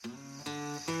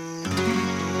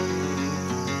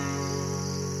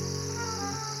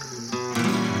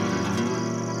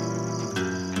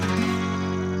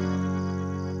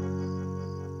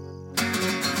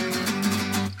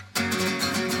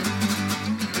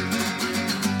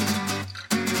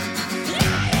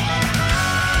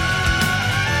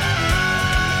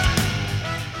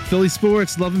Philly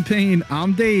Sports, Love and Pain.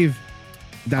 I'm Dave.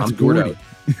 That's Gordy.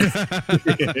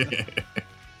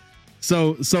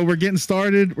 So we're getting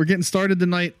started. We're getting started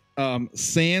tonight.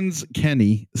 Sans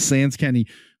Kenny.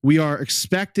 We are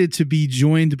expected to be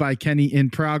joined by Kenny in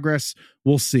progress.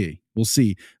 We'll see.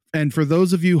 And for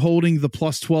those of you holding the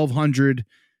plus 1,200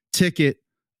 ticket,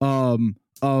 of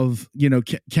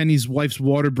Kenny's wife's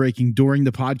water breaking during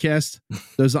the podcast,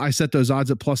 I set those odds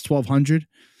at plus 1,200.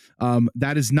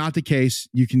 That is not the case.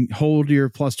 You can hold your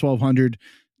plus 1,200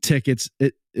 tickets.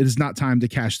 It is not time to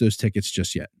cash those tickets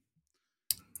just yet.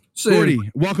 Gordy,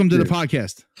 welcome to the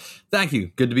podcast. Thank you.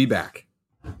 Good to be back.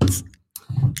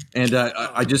 And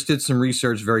I just did some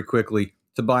research very quickly.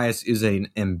 Tobias is an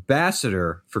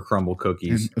ambassador for Crumble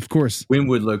Cookies. And of course.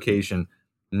 Wynwood location,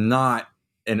 not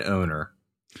an owner.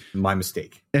 My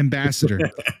mistake. Ambassador.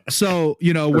 So,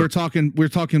 we're talking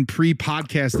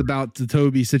pre-podcast about the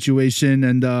Toby situation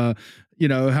and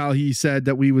how he said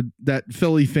that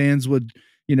Philly fans would,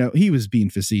 he was being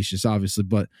facetious, obviously,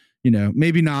 but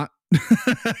maybe not.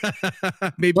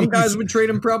 Maybe some guys would trade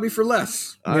him probably for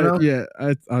less. I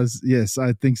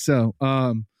think so.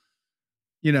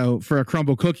 For a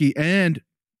Crumble cookie. And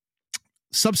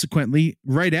subsequently,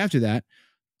 right after that,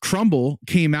 Crumble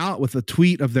came out with a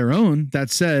tweet of their own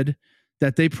that said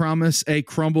that they promise a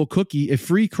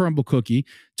free Crumble cookie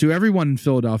to everyone in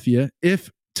Philadelphia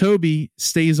if Toby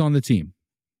stays on the team.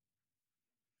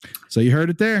 So you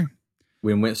heard it there.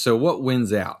 So what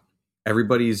wins out?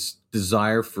 Everybody's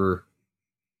desire for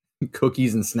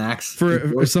cookies and snacks.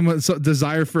 For someone's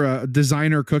desire for a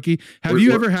designer cookie. Have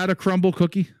you ever had a Crumble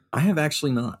cookie? I have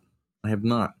actually not. I have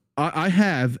not. I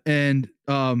have, and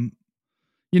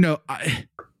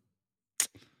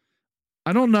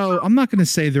I don't know. I'm not going to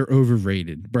say they're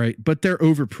overrated, right? But they're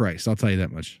overpriced. I'll tell you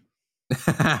that much.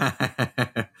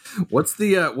 What's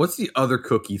the other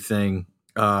cookie thing?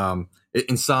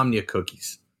 Insomnia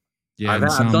cookies. Yeah,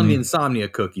 I've done the insomnia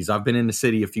cookies. I've been in the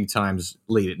city a few times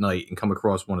late at night and come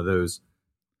across one of those.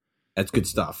 That's good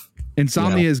stuff.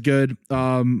 Insomnia is good.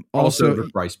 Also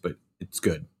overpriced, but it's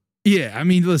good. Yeah, I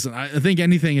mean, listen, I think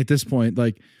anything at this point,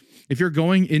 like if you're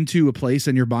going into a place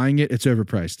and you're buying it, it's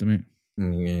overpriced. I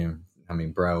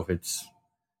mean, bro, it's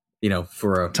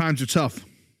for times are tough.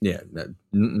 Yeah,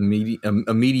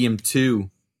 a medium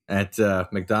 2 at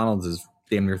McDonald's is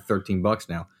damn near $13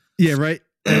 now. Yeah, right.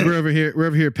 And we're over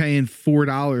here paying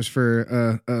 $4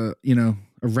 for a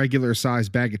regular size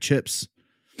bag of chips.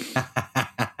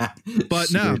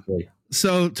 But no.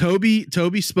 So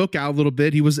Toby spoke out a little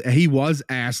bit. He was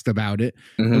asked about it.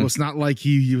 Mm-hmm. It was not like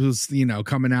he was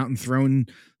coming out and throwing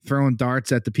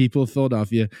darts at the people of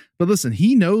Philadelphia. But listen,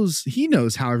 he knows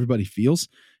how everybody feels.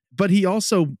 But he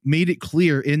also made it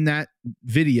clear in that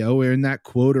video or in that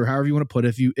quote or however you want to put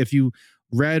it, if you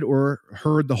read or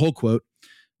heard the whole quote,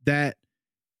 that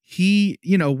he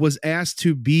was asked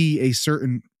to be a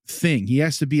certain thing. He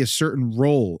has to be a certain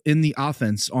role in the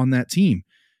offense on that team.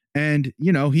 And,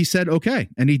 he said, okay.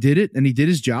 And he did it. And he did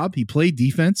his job. He played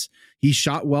defense. He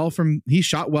shot well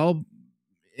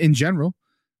in general.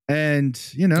 And,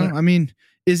 I mean,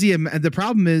 the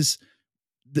problem is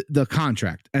the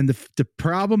contract, and the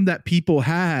problem that people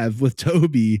have with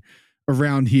Toby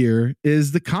around here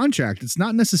is the contract. It's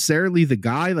not necessarily the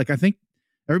guy. Like, I think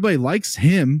everybody likes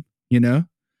him,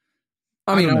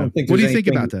 I don't think. What do you think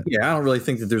about that? Yeah, I don't really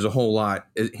think that there's a whole lot.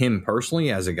 Him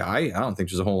personally, as a guy, I don't think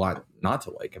there's a whole lot not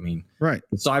to like. I mean, right.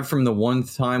 Aside from the one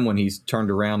time when he's turned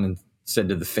around and said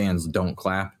to the fans, "Don't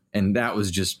clap," and that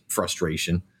was just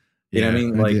frustration. You know what I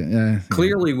mean? Like,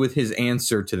 clearly, with his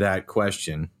answer to that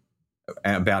question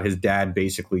about his dad,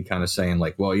 basically kind of saying,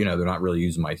 like, "Well, they're not really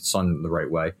using my son the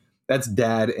right way." That's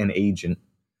dad and agent,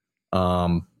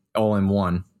 all in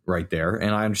one, right there.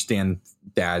 And I understand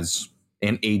dad's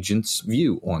and agent's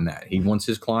view on that. He wants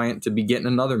his client to be getting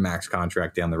another max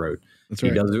contract down the road. That's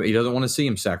right. He doesn't want to see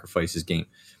him sacrifice his game.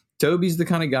 Toby's the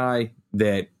kind of guy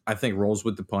that I think rolls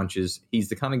with the punches. He's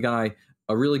the kind of guy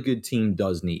a really good team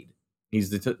does need. He's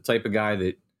the type of guy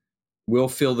that will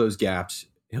fill those gaps.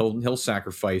 He'll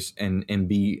sacrifice and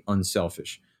be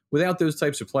unselfish. Without those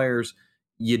types of players,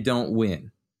 you don't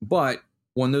win. But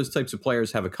when those types of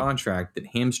players have a contract that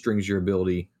hamstrings your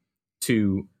ability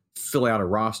to fill out a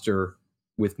roster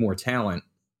with more talent,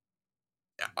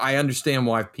 I understand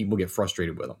why people get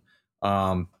frustrated with them.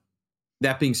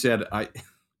 That being said,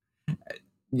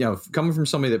 coming from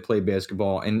somebody that played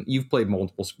basketball, and you've played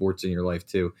multiple sports in your life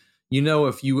too,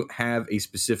 if you have a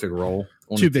specific role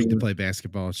on too big to play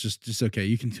basketball, it's just okay.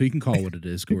 You can call what it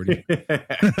is, Gordy.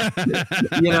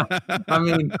 I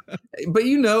mean, but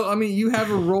you have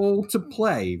a role to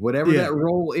play, whatever that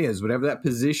role is, whatever that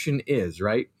position is,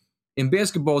 right? In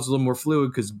basketball, it's a little more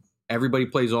fluid because everybody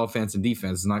plays offense and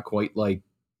defense. It's not quite like,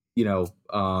 the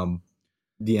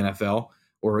NFL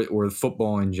or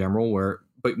football in general,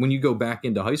 but when you go back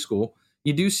into high school,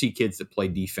 you do see kids that play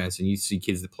defense and you see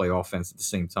kids that play offense at the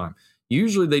same time.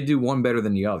 Usually they do one better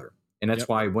than the other. And that's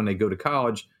why when they go to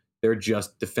college, they're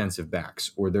just defensive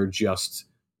backs, or they're just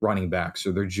running backs,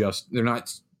 or they're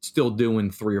not still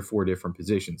doing 3 or 4 different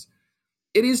positions.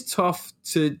 It is tough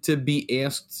to be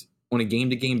asked on a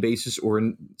game-to-game basis, or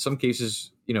in some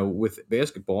cases, with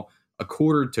basketball, a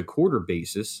quarter-to-quarter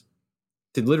basis,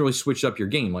 to literally switch up your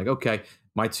game. Like, okay,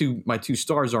 my two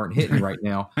stars aren't hitting right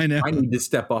now. I know. I need to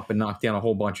step up and knock down a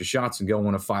whole bunch of shots and go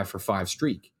on a 5-for-5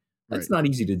 streak. That's not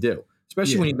easy to do,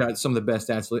 especially when you've got some of the best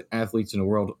athletes in the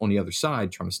world on the other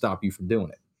side trying to stop you from doing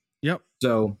it. Yep.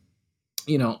 So,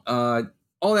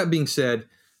 all that being said,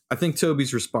 I think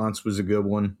Toby's response was a good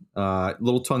one. A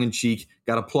little tongue in cheek.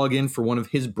 Got a plug in for one of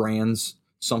his brands,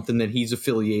 something that he's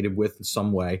affiliated with in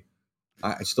some way.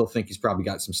 I still think he's probably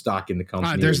got some stock in the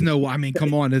company. There's no. I mean,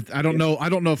 come on. I don't know. I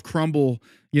don't know if Crumble,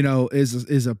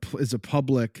 is a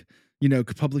public,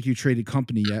 publicly traded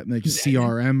company yet, like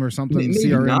CRM or something. Maybe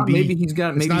CRMB. not. Maybe he's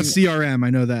got. Maybe it's not CRM.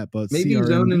 I know that, but maybe CRMB. he's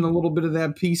owning a little bit of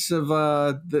that piece of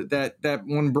that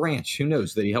one branch. Who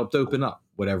knows that he helped open up?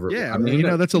 Whatever. Yeah, I mean,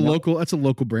 that's a local. That's a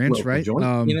local branch, local right?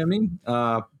 Joint, you know what I mean?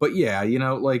 But yeah,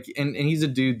 and he's a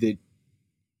dude that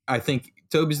I think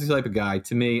Toby's the type of guy.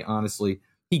 To me, honestly,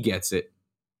 he gets it.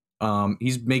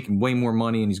 He's making way more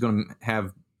money, and he's going to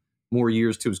have more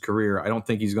years to his career. I don't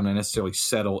think he's going to necessarily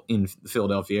settle in the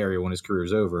Philadelphia area when his career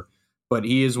is over. But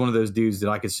he is one of those dudes that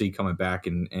I could see coming back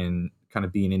and kind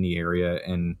of being in the area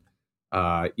and,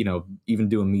 even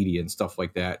doing media and stuff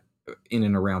like that in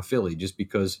and around Philly, just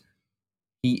because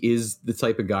he is the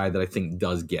type of guy that I think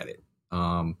does get it.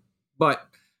 But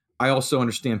I also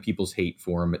understand people's hate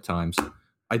for him at times.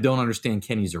 I don't understand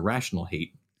Kenny's irrational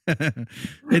hate.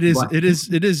 It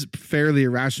is fairly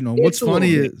irrational. What's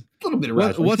funny is a little bit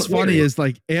irrational. What's funny is,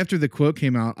 like, after the quote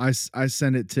came out, I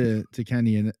sent it to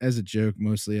Kenny, and as a joke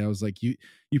mostly, I was like, you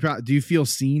probably, do you feel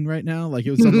seen right now? Like,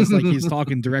 it was almost like he's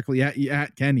talking directly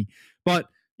at Kenny. But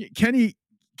Kenny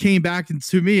came back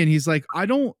to me and he's like, I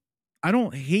don't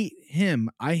hate him.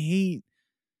 I hate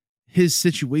his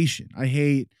situation. I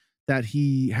hate that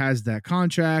he has that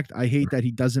contract. I hate that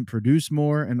he doesn't produce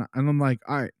more. And I'm like,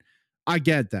 all right, I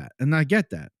get that. And I get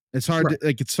that. It's hard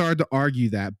it's hard to argue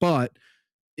that. But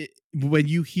when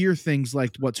you hear things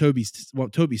like what Toby's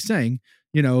saying,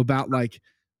 about like,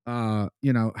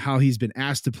 how he's been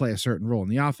asked to play a certain role in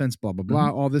the offense, blah, blah, blah,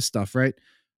 all this stuff. Right.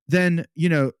 Then,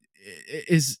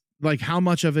 is like, how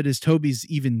much of it is Toby's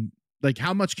even, like,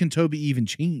 how much can Toby even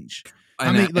change?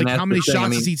 How many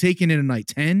shots is he taking in a night?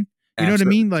 10? You know what I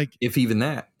mean? Like, if even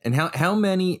that. And how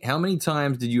many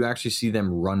times did you actually see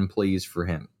them run plays for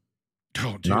him?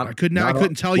 Oh, dude, I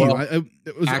couldn't tell you.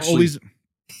 It was actually, always,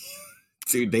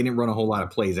 dude. They didn't run a whole lot of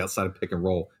plays outside of pick and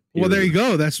roll. Well, there you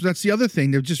go. That's the other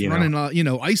thing. They're just running,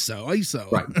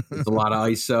 ISO. Right. It's a lot of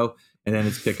ISO, and then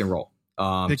it's pick and roll.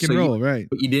 Pick and roll, right?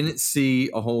 But you didn't see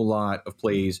a whole lot of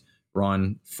plays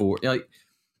run for. Like,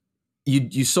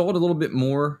 you saw it a little bit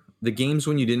more. The games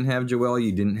when you didn't have Joel,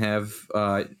 you didn't have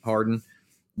Harden.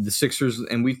 The Sixers,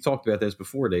 and we've talked about this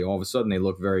before. They all of a sudden they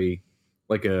look very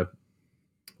like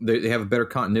they have a better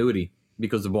continuity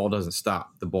because the ball doesn't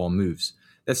stop. The ball moves.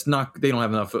 That's not, they don't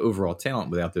have enough overall talent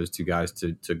without those two guys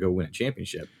to go win a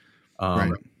championship.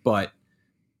 Right. But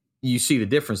you see the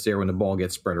difference there when the ball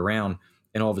gets spread around,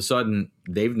 and all of a sudden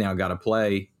they've now got to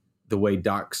play the way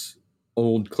Doc's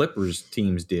old Clippers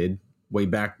teams did way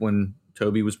back when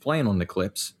Toby was playing on the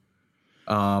Clips.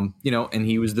 And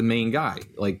he was the main guy.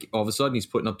 Like, all of a sudden he's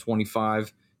putting up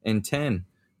 25 and 10,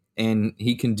 and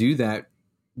he can do that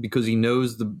because he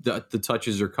knows the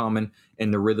touches are coming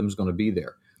and the rhythm's going to be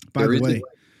there. By the way,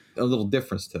 a little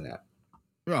difference to that.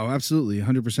 Oh, absolutely,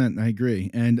 100%. I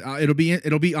agree, and it'll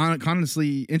be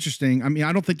honestly interesting. I mean,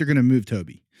 I don't think they're going to move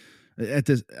Toby at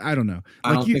this. I don't know.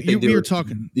 Like, we were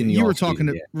talking. You were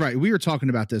talking. Right. We were talking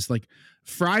about this. Like,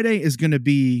 Friday is going to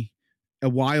be a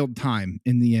wild time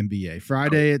in the NBA.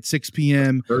 Friday at 6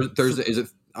 p.m. Thursday, is it?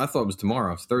 I thought it was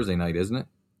tomorrow. It's Thursday night, isn't it?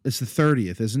 It's the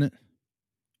 30th, isn't it?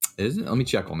 Is it? Let me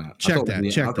check on that. Check that.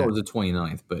 I thought it was the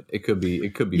 29th, but it could be. Yeah,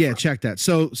 Friday. Check that.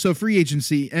 So free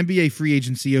agency, NBA free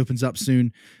agency opens up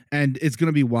soon, and it's going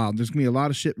to be wild. There's going to be a lot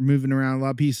of shit moving around, a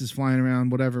lot of pieces flying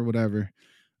around, whatever.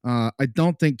 I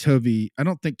don't think Toby's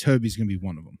going to be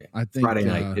one of them. I think Friday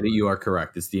night. You are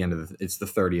correct. It's the end of it's the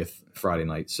 30th Friday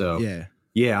night. So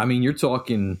yeah. I mean, you're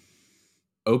talking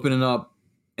opening up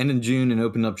end of June and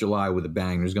opening up July with a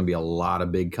bang. There's going to be a lot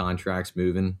of big contracts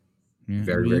moving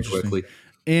very, very quickly.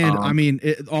 And I mean,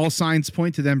 all signs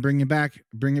point to them bringing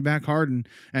back Harden,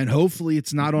 and hopefully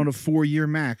it's not on a 4-year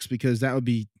max, because that would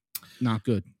be not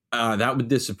good. That would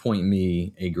disappoint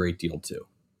me a great deal too.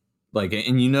 Like,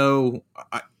 and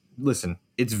listen,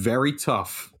 it's very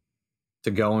tough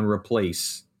to go and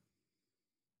replace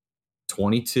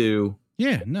 22,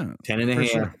 10 and a half,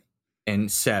 sure.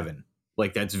 and 7.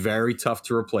 Like, that's very tough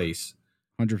to replace.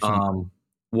 100%.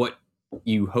 What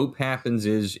you hope happens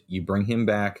is you bring him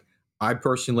back. I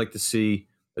personally like to see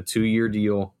a 2-year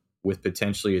deal with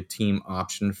potentially a team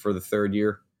option for the 3rd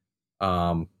year.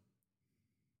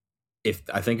 If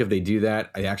they do that,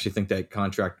 I actually think that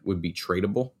contract would be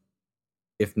tradable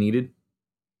if needed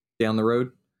down the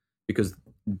road, because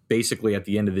basically at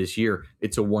the end of this year,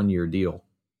 it's a 1-year deal.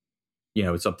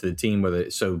 It's up to the team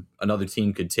so another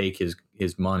team could take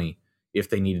his money if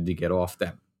they needed to get off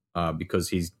that, because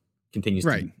he's continues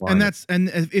right. To and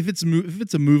if it's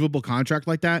a movable contract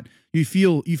like that, you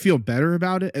feel better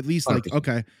about it. At least, like, 100%.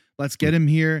 Okay, let's get him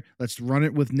here. Let's run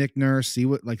it with Nick Nurse.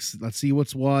 Let's see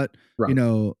what's what.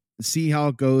 Right. See how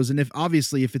it goes. And if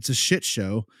it's a shit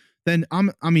show, then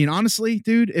honestly,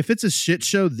 dude, if it's a shit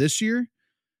show this year,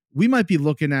 we might be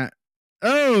looking at.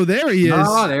 Oh, there he is.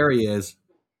 Oh, there he is.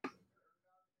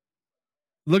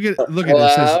 Look at this.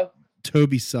 It says,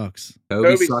 Toby sucks.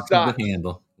 Toby sucks with the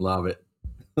handle. Love it.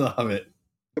 Love it.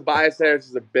 Tobias Harris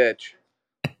is a bitch.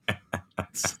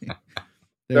 So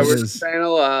we're saying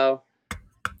hello.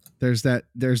 There's that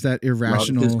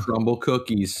irrational. Love his crumble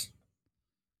cookies.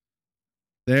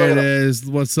 There it is.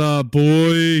 What's up,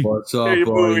 boy? What's up,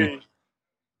 boy?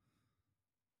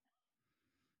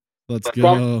 Let's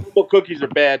go. Crumble cookies are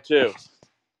bad too.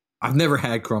 I've never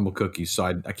had crumble cookies, so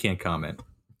I can't comment.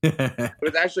 It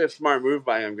was actually a smart move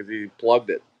by him because he plugged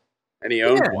it and he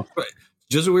owned one.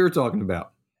 Just what we were talking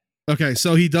about. Okay,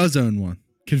 so he does own one.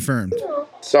 Confirmed.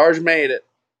 Sarge made it.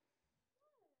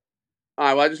 All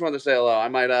right, well, I just wanted to say hello.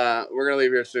 We're going to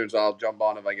leave here soon, so I'll jump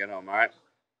on if I get home, all right?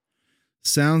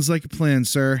 Sounds like a plan,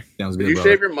 sir. Sounds good. Did you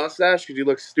shave your mustache? Because you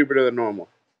look stupider than normal.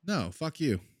 No, fuck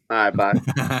you. All right, bye.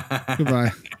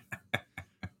 Goodbye.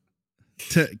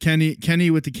 Kenny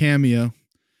with the cameo.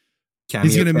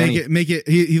 He's gonna make it.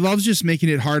 He loves just making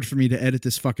it hard for me to edit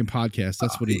this fucking podcast.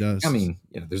 That's what he does. I mean,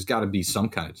 there's got to be some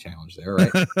kind of challenge there,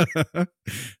 right?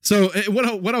 So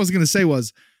what I was gonna say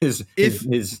was his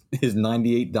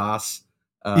 98 DOS,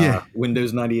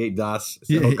 Windows 98 DOS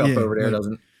hook up over there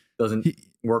doesn't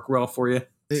work well for you.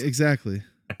 Exactly.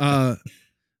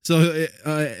 So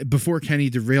before Kenny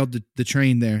derailed the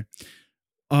train there.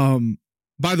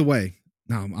 By the way,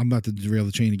 now I'm about to derail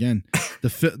the train again.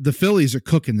 The Phillies are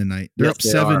cooking tonight. They're up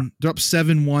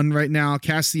 7-1 right now.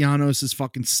 Castellanos is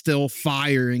fucking still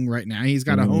firing right now. He's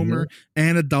got a homer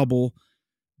and a double.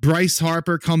 Bryce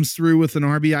Harper comes through with an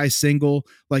RBI single.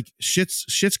 Like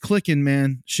shit's clicking,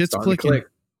 man. Shit's clicking.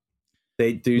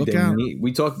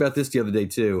 We talked about this the other day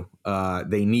too.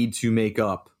 They need to make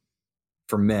up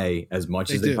for May as much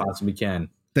as they possibly can.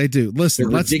 They do. Listen,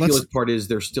 the ridiculous part is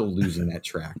they're still losing that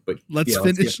track. But let's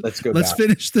finish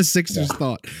the Sixers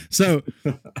thought. So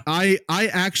I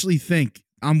actually think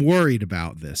I'm worried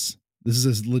about this. This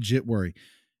is a legit worry.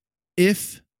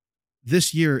 If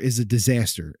this year is a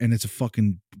disaster and it's a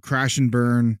fucking crash and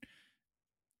burn,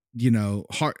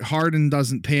 Harden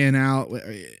doesn't pan out.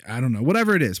 I don't know.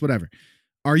 Whatever it is, whatever.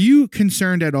 Are you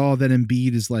concerned at all that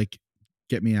Embiid is like,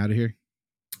 get me out of here?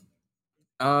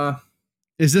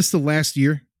 Is this the last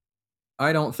year?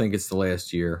 I don't think it's the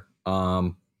last year.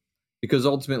 Because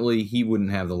ultimately he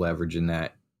wouldn't have the leverage in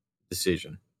that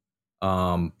decision.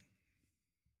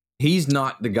 He's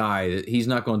not the guy he's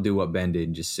not going to do what Ben did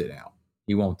and just sit out.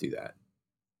 He won't do that.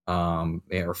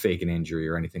 Or fake an injury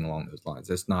or anything along those lines.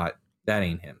 That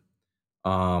ain't him.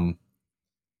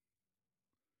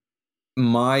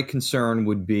 My concern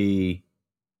would be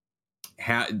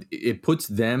it puts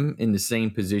them in the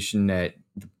same position that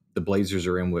the Blazers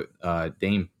are in with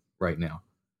Dame right now,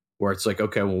 where it's like,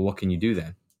 okay, well, what can you do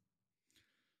then?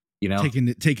 Taking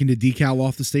the decal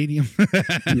off the stadium.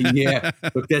 Yeah,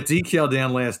 look, that decal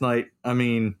down last night. I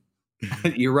mean,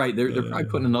 you're right. They're probably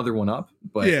putting another one up,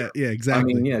 but yeah,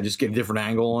 exactly. I mean, just get a different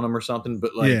angle on them or something.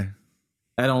 But that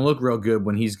don't look real good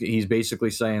when he's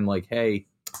basically saying like, hey,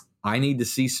 I need to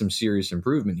see some serious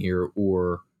improvement here,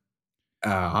 or you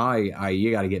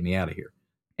got to get me out of here.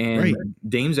 And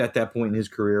Dame's at that point in his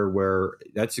career where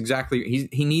that's exactly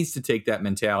he needs to take that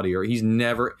mentality, or he's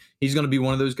going to be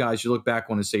one of those guys you look back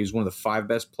on and say he's one of the 5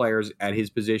 best players at his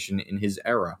position in his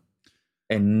era,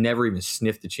 and never even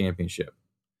sniffed the championship.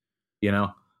 And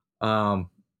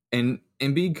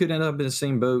Embiid could end up in the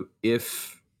same boat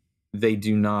if they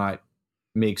do not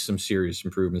make some serious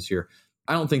improvements here.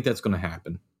 I don't think that's going to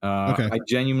happen. Okay. I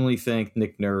genuinely think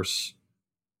Nick Nurse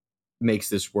makes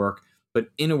this work. But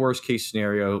in a worst case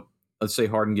scenario, let's say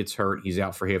Harden gets hurt, he's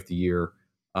out for half the year.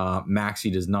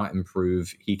 Maxey does not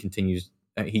improve. He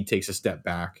takes a step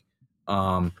back.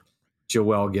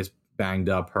 Joel gets banged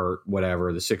up, hurt,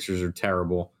 whatever. The Sixers are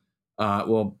terrible. I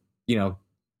don't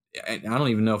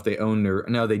even know if they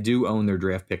they do own their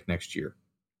draft pick next year.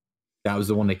 That was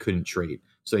the one they couldn't trade.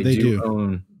 So they do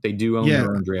own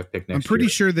their own draft pick next year. I'm pretty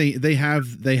sure they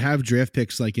have draft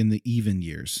picks like in the even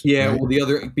years. Yeah, right?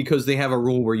 well because they have a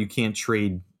rule where you can't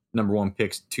trade number one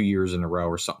picks 2 years in a row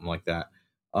or something like that.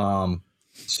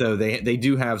 So they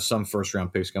do have some first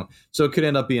round picks coming. So it could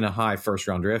end up being a high first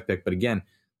round draft pick, but again,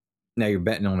 now you're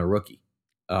betting on a rookie.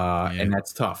 And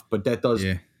that's tough, but that does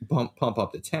pump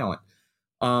up the talent.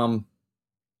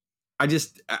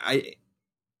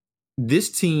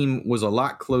 This team was a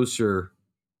lot closer,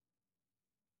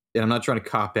 and I'm not trying to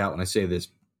cop out when I say this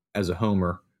as a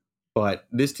homer, but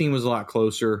this team was a lot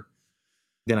closer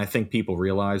than I think people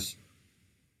realize.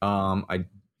 The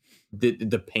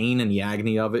pain and the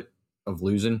agony of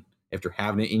losing after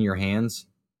having it in your hands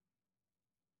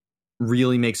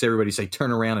really makes everybody say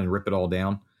turn around and rip it all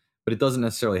down, but it doesn't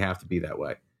necessarily have to be that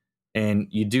way. And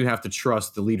you do have to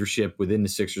trust the leadership within the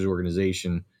Sixers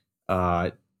organization,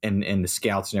 and the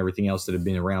scouts and everything else that have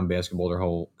been around basketball their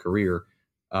whole career,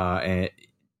 and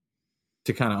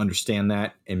to kind of understand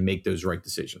that and make those right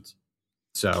decisions.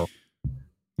 So,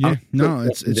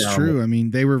 it's true. I mean,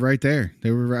 they were right there.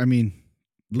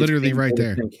 Literally right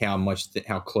there. Think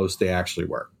how close they actually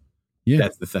were. Yeah,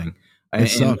 that's the thing. It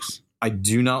sucks. I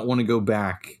do not want to go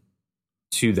back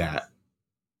to that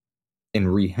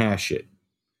and rehash it.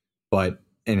 But,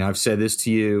 and I've said this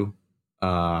to you,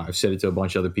 I've said it to a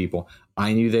bunch of other people.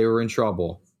 I knew they were in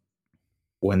trouble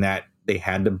when they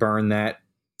had to burn that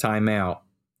timeout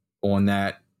on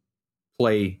that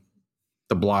play,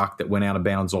 the block that went out of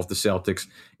bounds off the Celtics.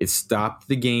 It stopped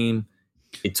the game.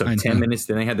 It took 10 minutes.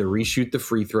 Then they had to reshoot the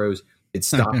free throws. It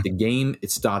stopped the game.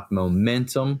 It stopped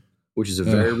momentum, which is a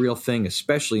very real thing,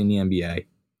 especially in the NBA.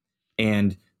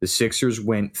 And the Sixers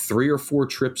went 3 or 4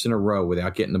 trips in a row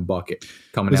without getting a bucket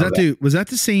coming out of that. Was that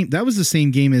the same? That was the same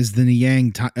game as the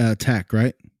Niang Tech,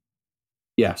 right?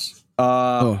 Yes.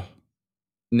 No.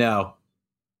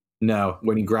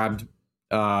 When he grabbed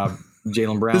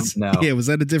Jaylen Brown, no. Yeah, was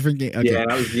that a different game? Okay. Yeah,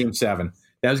 that was game 7.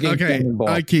 That was game 7 ball.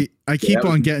 I keep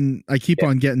on getting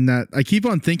that. I keep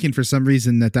on thinking for some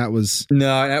reason that was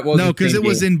that wasn't. No, because it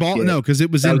was in Boston. No, because it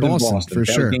was in Boston for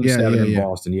sure. Game 7 in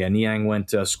Boston. Yeah, Niang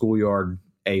went schoolyard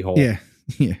a-hole. Yeah.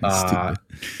 But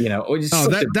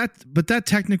that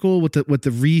technical with the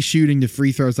reshooting the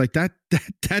free throws, like that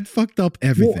fucked up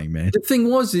everything, man. The thing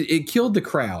was, it killed the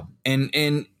crowd, and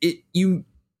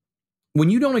when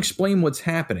you don't explain what's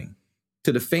happening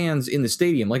to the fans in the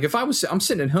stadium, like if I'm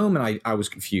sitting at home and I was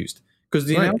confused because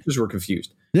the announcers were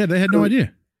confused. Yeah, they had no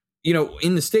idea.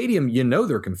 In the stadium,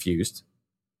 they're confused,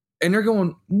 and they're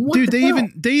going, "What?" Dude,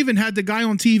 they even had the guy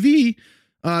on TV.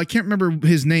 I can't remember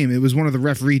his name. It was one of the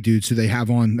referee dudes who they have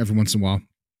on every once in a while.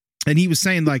 And he was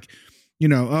saying like,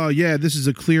 oh yeah, this is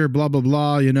a clear blah, blah,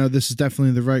 blah. This is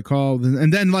definitely the right call.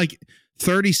 And then like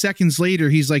 30 seconds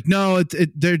later, he's like, no,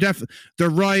 they're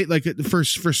right. Like for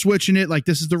switching it, like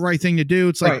this is the right thing to do.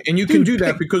 It's like, right. And you can do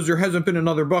that because there hasn't been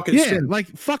another bucket. Yeah. Since.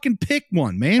 Like fucking pick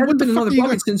one, man. Hasn't been another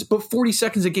bucket since, but 40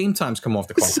 seconds of game times come off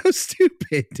the clock. So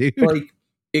stupid, dude. Like,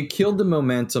 it killed the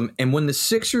momentum, and when the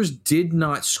Sixers did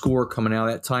not score coming out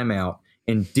of that timeout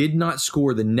and did not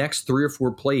score the next 3 or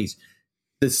 4 plays,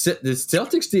 the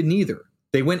Celtics didn't either.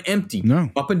 They went empty,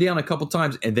 up and down a couple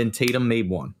times, and then Tatum made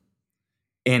one.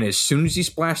 And as soon as he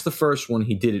splashed the first one,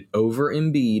 he did it over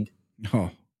Embiid,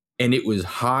 and it was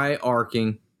high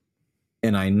arcing,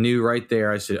 and I knew right there,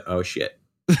 I said, oh, shit.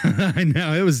 I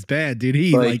know, it was bad, dude.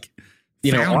 He,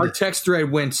 our text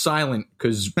thread went silent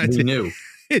because we knew.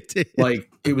 It did.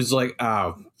 It was like,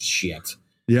 oh, shit.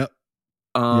 Yep.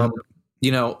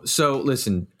 So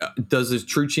listen, does a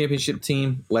true championship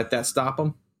team let that stop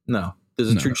them? No.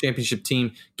 Does a true championship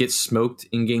team get smoked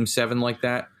in game 7 like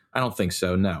that? I don't think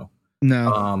so. No.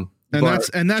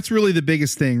 That's really the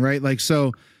biggest thing, right? Like,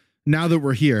 so now that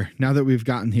we're here, now that we've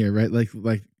gotten here, right?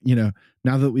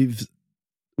 Now that we've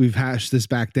hashed this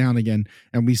back down again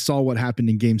and we saw what happened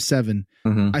in game 7.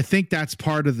 Mm-hmm. I think that's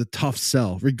part of the tough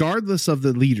sell, regardless of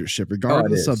the leadership,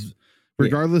 regardless of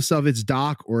it's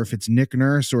Doc or if it's Nick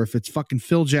Nurse or if it's fucking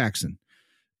Phil Jackson.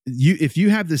 If you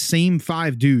have the same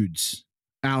 5 dudes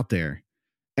out there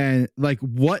and like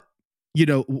what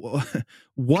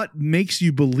makes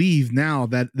you believe now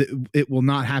that it will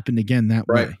not happen again that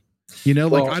way?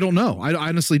 I don't know. I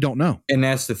honestly don't know. And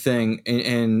that's the thing.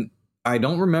 And I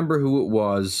don't remember who it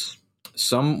was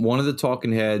one of the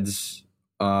talking heads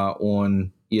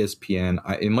on ESPN,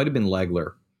 it might have been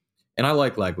Legler, and I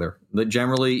like Legler. But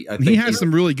generally, I think he has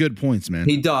some really good points, man.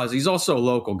 He does. He's also a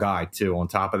local guy too. On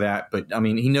top of that, but I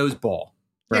mean, he knows ball,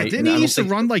 right? Yeah, didn't he used to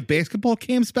run like basketball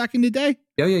camps back in the day?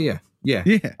 Yeah.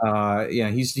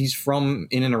 He's from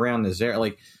in and around this area.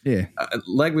 Like,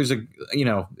 Legler's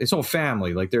it's all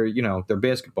family. Like they're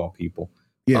basketball people.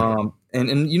 Yeah.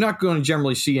 And you're not going to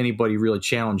generally see anybody really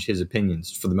challenge his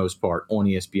opinions for the most part on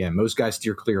ESPN. Most guys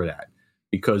steer clear of that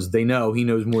because they know he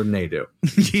knows more than they do.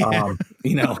 Yeah.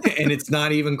 And it's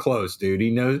not even close, dude.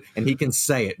 He knows, and he can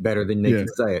say it better than they can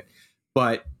say it.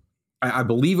 But I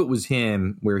believe it was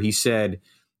him where he said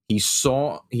he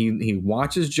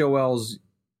watches Joel's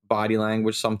body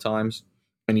language sometimes,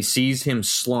 and he sees him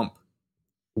slump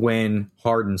when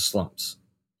Harden slumps.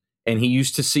 And he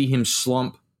used to see him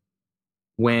slump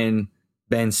when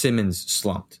Ben Simmons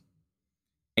slumped.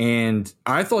 And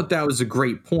I thought that was a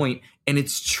great point, and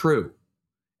it's true.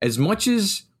 As much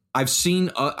as I've seen,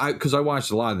 because I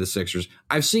watched a lot of the Sixers,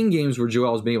 I've seen games where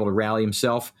Joel's been able to rally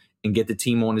himself and get the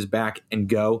team on his back and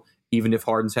go, even if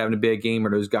Harden's having a bad game or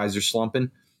those guys are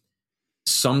slumping.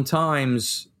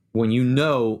 Sometimes when you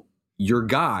know your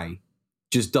guy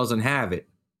just doesn't have it,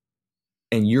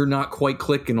 and you're not quite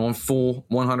clicking on full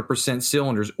 100%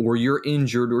 cylinders, or you're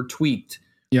injured or tweaked,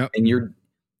 and you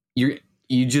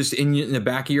just in the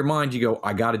back of your mind, you go,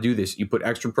 I got to do this. You put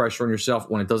extra pressure on yourself.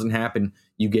 When it doesn't happen,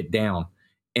 you get down,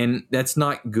 and that's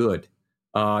not good.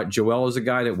 Joel is a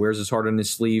guy that wears his heart on his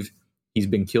sleeve. He's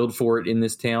been killed for it in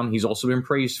this town. He's also been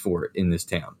praised for it in this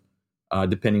town,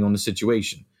 depending on the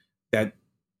situation. That,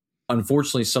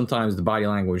 unfortunately, sometimes the body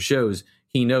language shows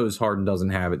he knows Harden doesn't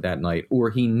have it that night, or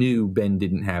he knew Ben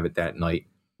didn't have it that night.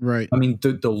 Right. I mean,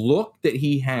 the look that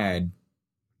he had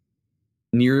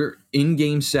in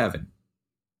Game 7,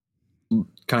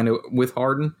 kind of with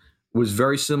Harden, was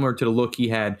very similar to the look he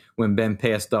had when Ben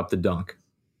passed up the dunk.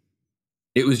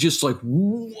 It was just like,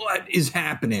 what is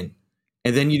happening?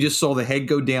 And then you just saw the head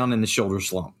go down and the shoulder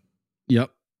slump.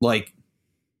 Yep. Like,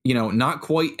 not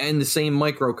quite in the same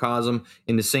microcosm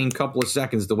in the same couple of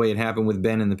seconds the way it happened with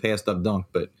Ben in the passed up dunk.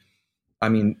 But, I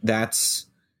mean,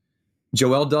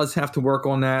 Joel does have to work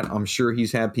on that. I'm sure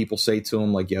he's had people say to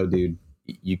him, like, yo, dude,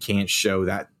 you can't show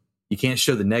that. You can't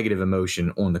show the negative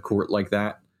emotion on the court like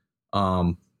that.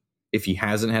 If he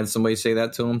hasn't had somebody say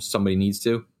that to him, somebody needs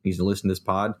to listen to this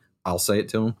pod. I'll say it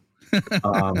to him.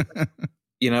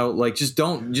 Just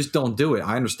don't do it.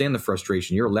 I understand the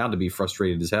frustration. You're allowed to be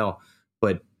frustrated as hell,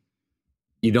 but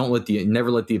you never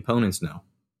let the opponents know,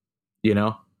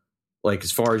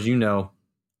 as far as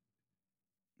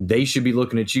they should be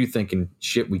looking at you thinking,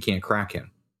 shit, we can't crack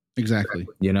him. Exactly.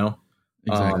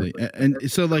 Exactly.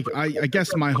 And so I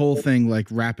guess my whole thing,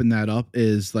 wrapping that up,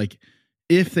 is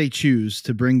if they choose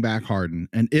to bring back Harden,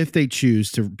 and if they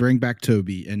choose to bring back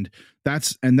Toby, and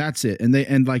that's it.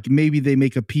 And maybe they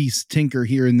make a piece tinker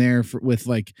here and there with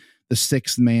the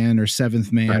sixth man or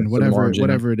seventh man, right,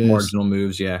 whatever it is. Marginal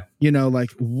moves. Yeah.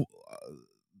 The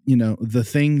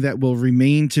thing that will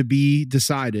remain to be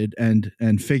decided and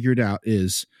figured out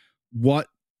is what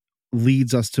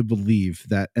leads us to believe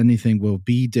that anything will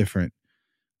be different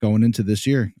going into this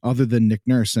year, other than Nick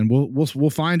Nurse, and we'll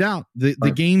find out.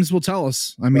 The games will tell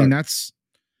us. I mean, that's.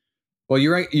 Well,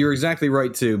 you're right. You're exactly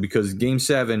right too, because Game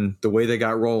 7, the way they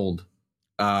got rolled,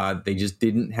 they just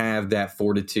didn't have that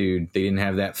fortitude. They didn't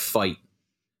have that fight.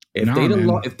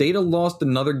 If they'd have lost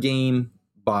another game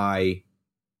by,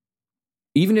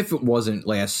 even if it wasn't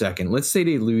last second, let's say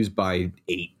they lose by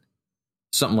 8,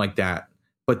 something like that,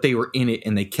 but they were in it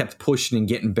and they kept pushing and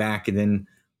getting back, and then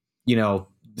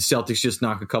the Celtics just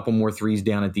knock a couple more threes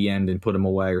down at the end and put them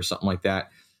away or something like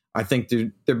that. I think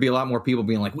there'd be a lot more people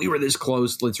being like, we were this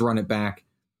close, let's run it back.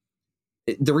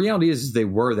 The reality is they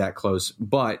were that close,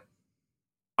 but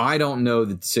I don't know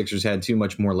that the Sixers had too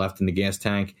much more left in the gas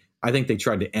tank. I think they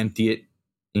tried to empty it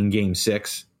in Game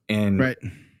 6, and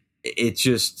it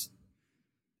just,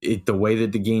 the way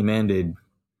that the game ended,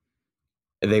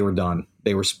 they were done.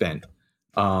 They were spent.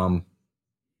 So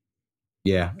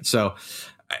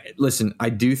listen, I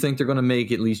do think they're going to make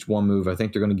at least one move. I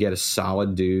think they're going to get a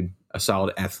solid dude, a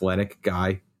solid athletic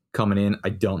guy coming in. I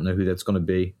don't know who that's going to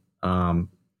be.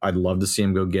 I'd love to see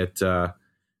him go get a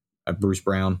Bruce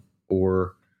Brown,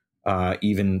 or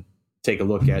even take a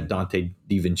look at Dante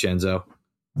DiVincenzo,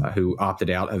 who opted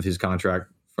out of his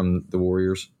contract from the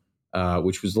Warriors,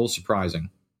 which was a little surprising.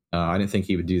 I didn't think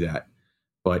he would do that,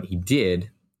 but he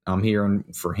did. I'm hearing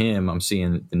for him, I'm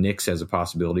seeing the Knicks as a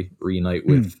possibility, reunite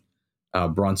with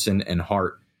Brunson and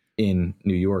Hart in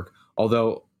New York.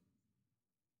 Although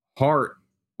Hart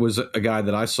was a guy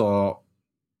that I saw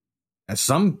at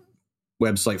some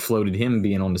website floated him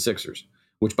being on the Sixers,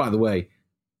 which, by the way,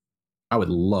 I would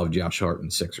love Josh Hart in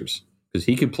the Sixers because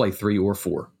he could play 3 or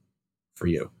 4 for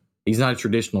you. He's not a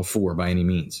traditional 4 by any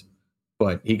means,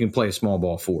 but he can play a small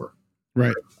ball 4.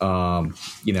 Right. It's going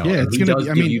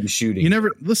to be, you the shooting. You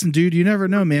never listen, dude, you never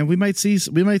know, man. We might see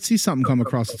something come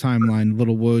across the timeline, a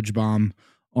little Woj bomb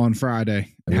on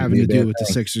Friday having to do with the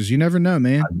Sixers. You never know,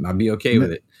 man. I'd be okay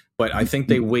with it. But I think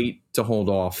they wait to hold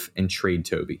off and trade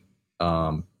Toby.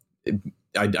 I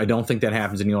don't think that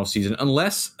happens in the offseason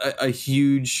unless a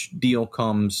huge deal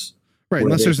comes. Right,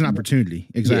 unless there's an opportunity.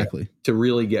 Exactly. To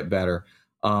really get better.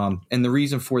 And the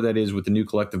reason for that is with the new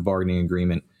collective bargaining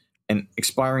agreement, an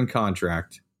expiring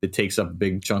contract that takes up a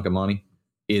big chunk of money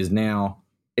is now,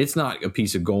 it's not a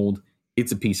piece of gold,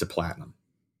 it's a piece of platinum.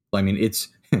 I mean, it's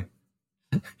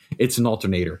an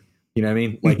alternator. You know what I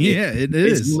mean? Like, it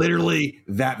is. It's literally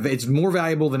that. It's more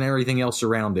valuable than everything else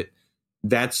around it.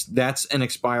 That's an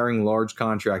expiring large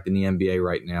contract in the NBA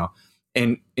right now.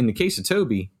 And in the case of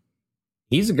Toby,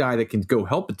 he's a guy that can go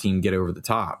help a team get over the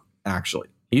top, actually.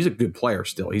 He's a good player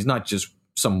still. He's not just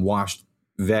some washed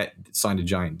vet that signed a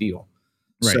giant deal.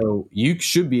 Right. So you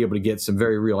should be able to get some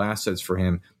very real assets for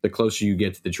him the closer you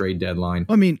get to the trade deadline.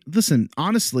 I mean, listen,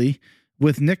 honestly,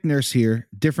 with Nick Nurse here,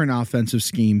 different offensive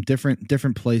scheme,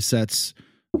 different play sets,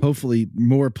 hopefully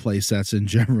more play sets in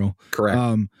general. Correct.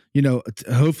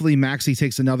 Hopefully Maxey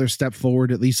takes another step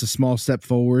forward, at least a small step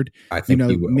forward. I think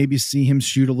he will. Maybe see him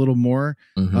shoot a little more,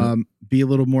 be a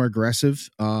little more aggressive.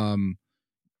 Have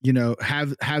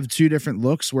 2 different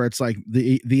looks where it's like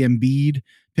the Embiid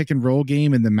pick and roll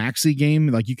game and the Maxey game.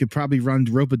 Like you could probably run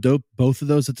rope-a-dope both of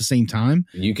those at the same time.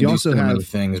 You can also have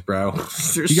things, bro.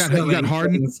 you got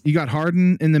Harden. Things. You got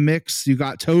Harden in the mix. You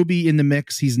got Toby in the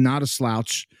mix. He's not a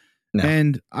slouch. No.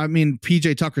 And I mean,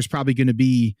 PJ Tucker's probably going to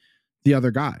be the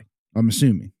other guy, I'm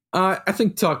assuming. I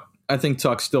think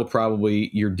Tuck's still probably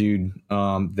your dude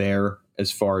there as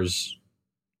far as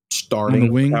starting on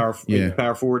the wing.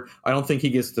 Power forward. I don't think he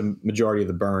gets the majority of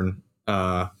the burn.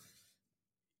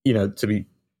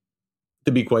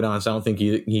 To be quite honest, I don't think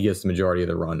he gets the majority of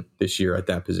the run this year at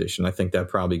that position. I think that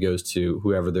probably goes to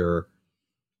whoever they're.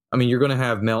 I mean, you're going to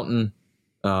have Melton,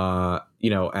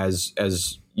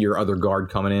 as your other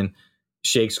guard coming in.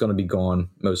 Shake's going to be gone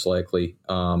most likely,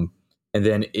 and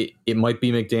then it might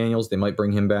be McDaniels. They might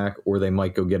bring him back, or they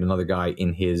might go get another guy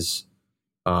in his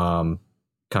kind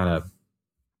of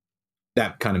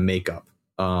makeup.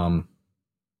 And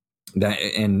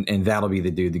that'll be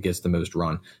the dude that gets the most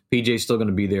run. PJ's still going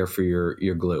to be there for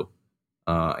your glue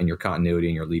and your continuity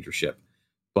and your leadership,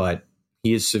 but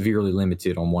he is severely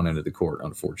limited on one end of the court,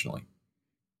 unfortunately.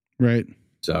 Right.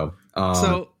 So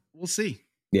we'll see.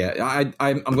 Yeah,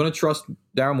 I'm going to trust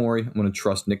Daryl Morey. I'm going to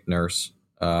trust Nick Nurse.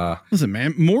 Listen,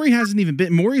 man, Morey hasn't even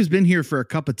been. Morey's been here for a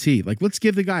cup of tea. Like, let's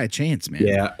give the guy a chance, man.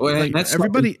 Yeah, well, like,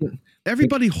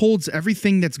 everybody holds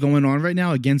everything that's going on right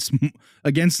now against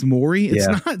Morey.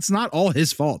 It's not all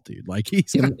his fault, dude. Like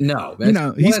he's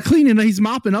cleaning, he's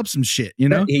mopping up some shit.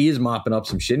 He is mopping up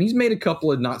some shit. And he's made a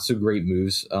couple of not so great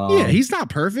moves. He's not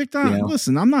perfect.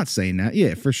 Listen, I'm not saying that.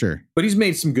 Yeah, for sure. But he's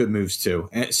made some good moves too,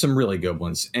 and some really good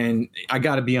ones. And I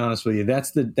got to be honest with you,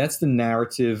 that's the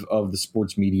narrative of the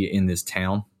sports media in this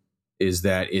town. Is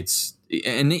that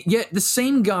yet the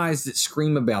same guys that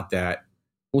scream about that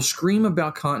will scream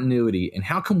about continuity. And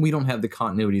how come we don't have the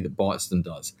continuity that Boston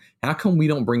does? How come we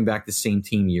don't bring back the same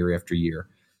team year after year?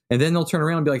 And then they'll turn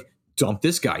around and be like, dump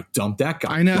this guy, dump that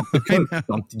guy. I know.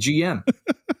 Dump the GM.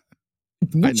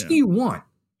 Which do you want?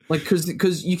 Like,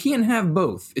 because you can't have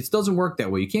both. It doesn't work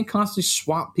that way. You can't constantly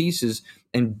swap pieces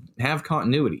and have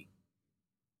continuity.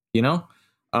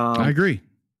 I agree.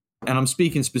 And I'm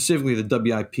speaking specifically the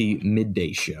WIP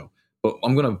midday show, but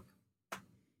I'm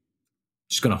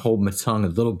just gonna hold my tongue a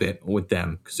little bit with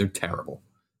them because they're terrible.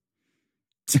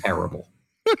 Terrible.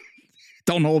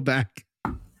 Don't hold back.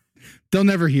 They'll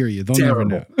never hear you. They'll never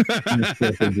know.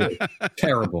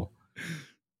 Terrible.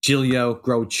 Giglio,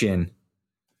 grow chin.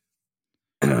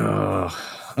 So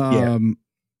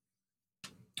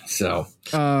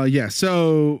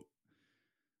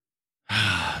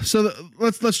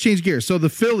let's change gears. So the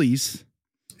Phillies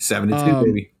 7-2,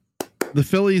 baby. The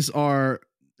Phillies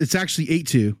it's actually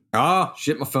 8-2. Oh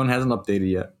shit, my phone hasn't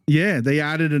updated yet. Yeah, they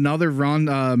added another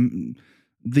run.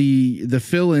 The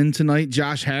fill-in tonight,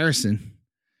 Josh Harrison,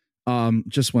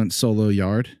 just went solo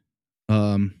yard.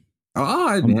 Now it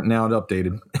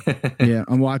updated. Yeah,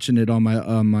 I'm watching it on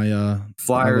my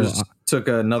Flyers took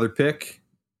another pick.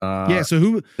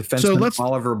 So let's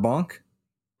Oliver Bonk.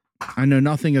 I know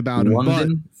nothing about him.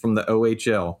 London from the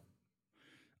OHL.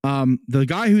 The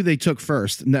guy who they took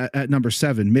first at number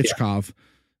 7, Michkov,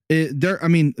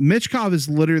 Michkov is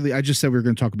literally. I just said we were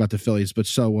going to talk about the Phillies, but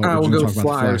so we'll go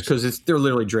Flyers because they're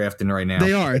literally drafting right now.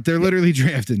 They are. They're literally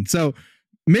drafting. So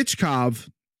Michkov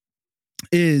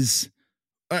is.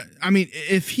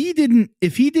 If he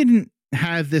didn't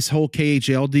have this whole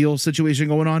KHL deal situation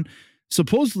going on,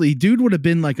 supposedly dude would have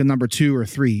been like a number 2 or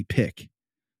 3 pick.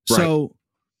 Right. So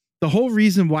the whole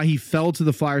reason why he fell to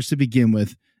the Flyers to begin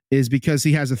with is because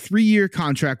he has a 3-year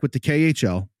contract with the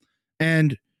KHL,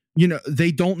 and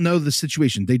they don't know the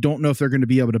situation. They don't know if they're going to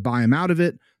be able to buy him out of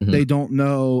it. Mm-hmm. They don't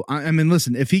know.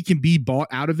 Listen, if he can be bought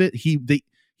out of it, he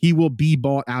will be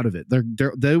bought out of it.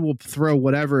 They will throw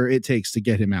whatever it takes to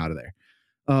get him out of there.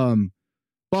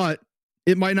 But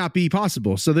it might not be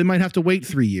possible. So they might have to wait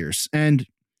 3 years. And,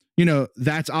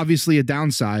 that's obviously a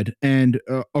downside and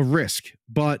a risk,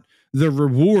 but the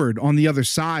reward on the other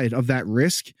side of that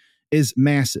risk is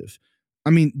massive.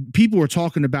 People were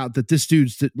talking about that this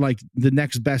dude's like the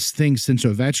next best thing since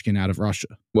Ovechkin out of Russia.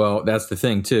 Well, that's the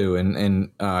thing too.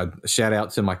 And shout out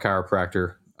to my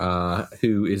chiropractor,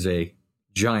 who is a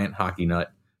giant hockey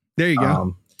nut. There you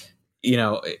go. He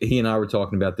and I were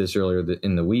talking about this earlier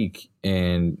in the week,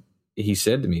 and he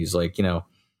said to me, he's like,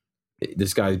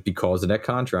 this guy, because of that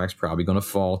contract's probably going to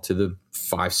fall to the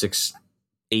 5, 6,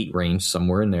 8 range,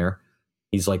 somewhere in there.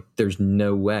 He's like, there's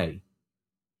no way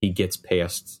he gets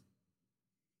past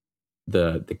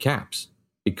the caps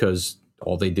because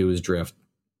all they do is draft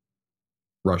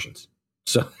Russians.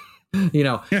 So, he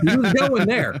was going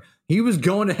there. He was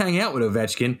going to hang out with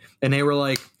Ovechkin, and they were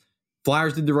like,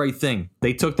 Flyers did the right thing.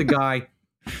 They took the guy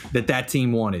that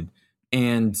team wanted,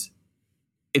 and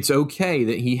it's okay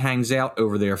that he hangs out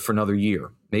over there for another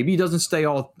year. Maybe he doesn't stay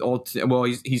well,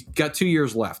 he's got 2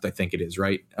 years left, I think it is,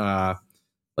 right?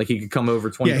 Like he could come over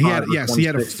 25. He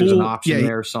had a full option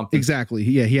there or something. Exactly.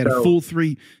 Yeah, he had a full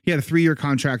 3-year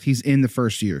contract. He's in the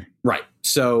first year. Right.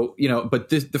 So, but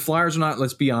the Flyers are not,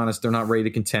 let's be honest, they're not ready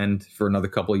to contend for another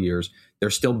couple of years. They're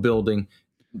still building.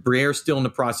 Briere's still in the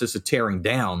process of tearing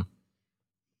down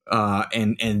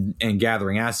and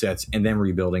gathering assets and then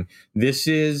rebuilding. This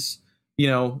is,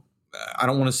 I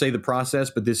don't want to say the process,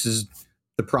 but this is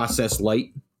the process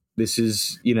light. This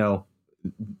is,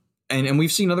 and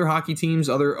we've seen other hockey teams,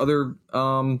 other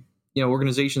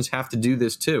organizations have to do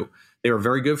this too. They were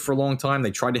very good for a long time.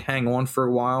 They tried to hang on for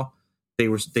a while.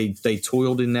 They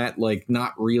toiled in that like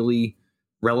not really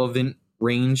relevant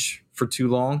range for too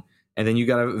long, and then you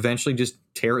got to eventually just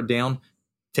tear it down,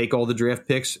 take all the draft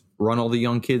picks, run all the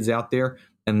young kids out there,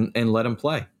 and let them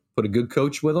play. Put a good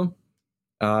coach with them,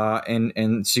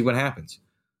 and see what happens.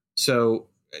 So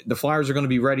the Flyers are going to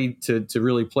be ready to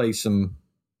really play some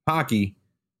hockey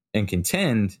and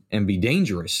contend and be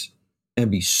dangerous and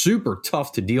be super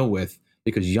tough to deal with,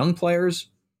 because young players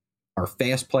are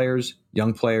fast players.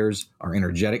 Young players are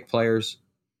energetic players.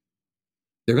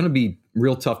 They're going to be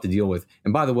real tough to deal with.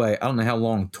 And by the way, I don't know how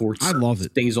long Torch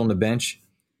stays on the bench,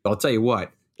 but I'll tell you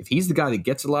what, if he's the guy that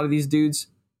gets a lot of these dudes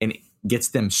and gets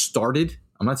them started,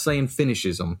 I'm not saying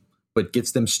finishes them, but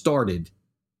gets them started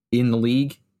in the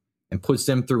league and puts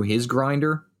them through his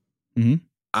grinder, dude,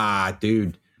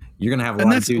 you're going to have a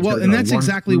lot of dudes. Well, and that's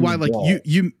exactly why, like,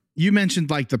 you mentioned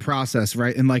like the process,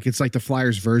 right? And like, it's like the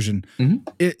Flyers version. Mm-hmm.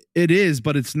 It is,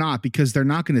 but it's not, because they're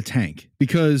not going to tank,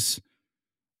 because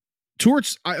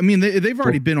Torch, they've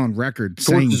already been on record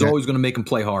saying Torch is always going to make them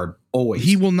play hard. Always.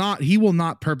 He will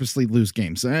not purposely lose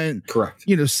games. And correct.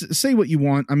 Say what you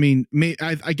want.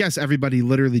 I guess everybody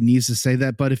literally needs to say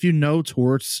that, but if you know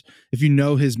Torch, if you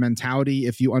know his mentality,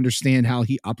 if you understand how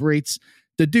he operates,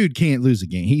 the dude can't lose a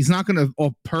game. He's not going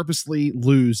to purposely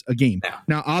lose a game. Yeah.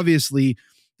 Now, obviously,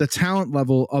 the talent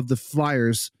level of the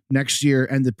Flyers next year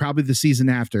and probably the season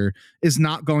after is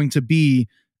not going to be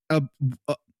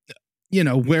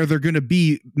where they're going to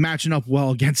be matching up well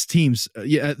against teams.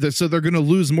 So they're going to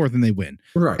lose more than they win.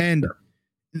 Right. And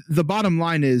the bottom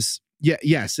line is,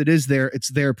 yes, it is it's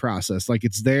their process. Like,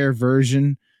 it's their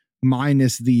version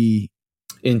minus the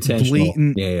intentional,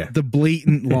 the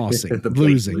blatant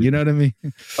losing. You know what I mean?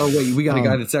 Oh wait, we got a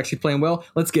guy that's actually playing well.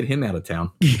 Let's get him out of town.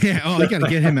 Yeah. Oh, I got to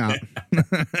get him out.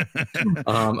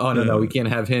 No, we can't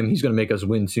have him. He's going to make us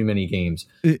win too many games.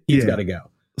 He's got to go.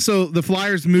 So the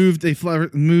Flyers moved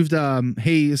Kevin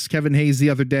Hayes the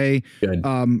other day. Good.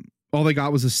 All they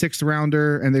got was a 6th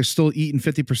rounder, and they're still eating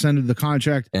 50% of the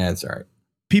contract. Yeah, that's all right.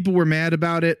 People were mad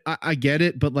about it. I get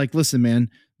it, but like, listen, man,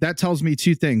 that tells me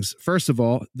 2 things. First of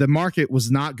all, the market was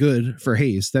not good for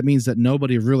Hayes. That means that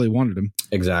nobody really wanted him.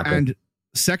 Exactly. And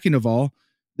second of all,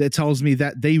 that tells me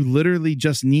that they literally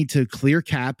just need to clear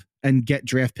cap, and get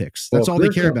draft picks. That's all they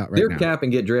care about right now. Clear cap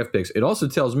and get draft picks. It also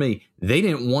tells me they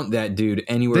didn't want that dude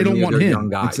anywhere. They don't near want their him. Young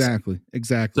guys.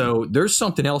 Exactly. So there's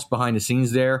something else behind the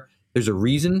scenes there. There's a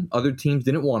reason other teams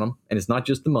didn't want him, and it's not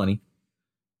just the money.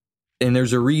 And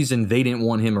there's a reason they didn't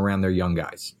want him around their young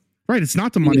guys. Right. It's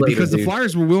not the money because the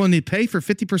Flyers were willing to pay for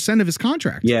 50% of his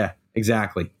contract. Yeah,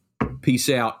 exactly. Peace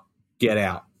out. Get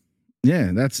out.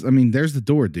 Yeah, there's the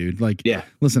door, dude. Like, yeah.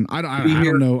 Listen, I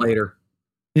don't know later.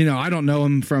 You know, I don't know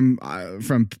him from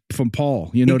Paul.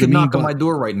 You know what I mean? Knock on my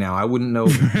door right now. I wouldn't know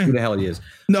who the hell he is.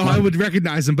 No, I would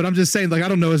recognize him, but I'm just saying, like, I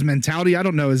don't know his mentality. I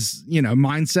don't know his,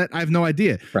 mindset. I have no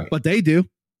idea. Right. But they do.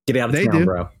 Get out of town,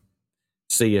 bro.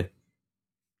 See ya.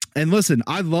 And listen,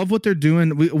 I love what they're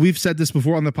doing. We've said this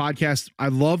before on the podcast. I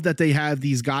love that they have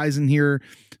these guys in here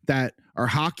that are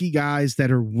hockey guys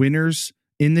that are winners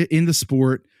in the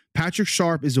sport. Patrick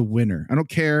Sharp is a winner. I don't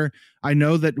care. I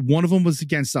know that one of them was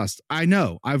against us. I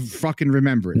know. I fucking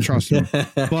remember it. Trust me.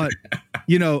 But,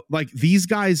 like these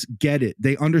guys get it.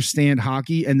 They understand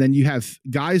hockey. And then you have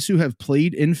guys who have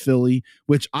played in Philly,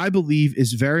 which I believe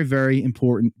is very, very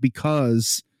important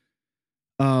because,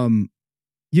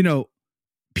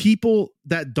 people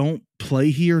that don't play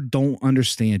here don't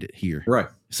understand it here. Right.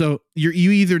 So you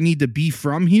either need to be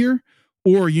from here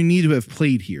or you need to have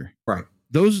played here. Right.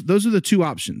 Those are the two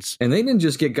options. And they didn't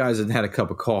just get guys that had a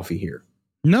cup of coffee here.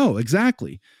 No,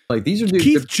 exactly. Like these are dudes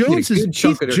Keith Jones is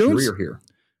career here.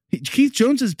 Keith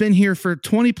Jones has been here for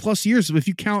 20 plus years. If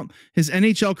you count his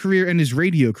NHL career and his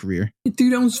radio career, the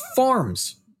dude owns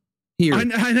farms here.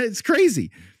 It's crazy.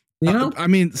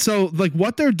 So like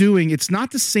what they're doing, it's not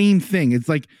the same thing. It's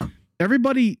like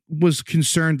everybody was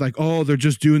concerned, like, oh, they're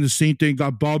just doing the same thing.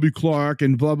 Got Bobby Clark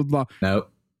and blah, blah, blah. No,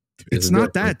 it's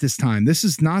not that this time. This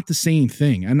is not the same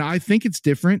thing. And I think it's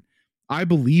different. I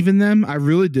believe in them. I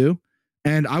really do.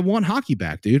 And I want hockey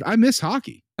back, dude. I miss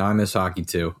hockey. I miss hockey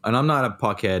too. And I'm not a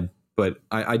puckhead, but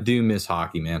I do miss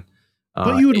hockey, man.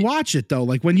 But you would watch it though.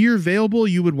 Like when you're available,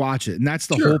 you would watch it, and that's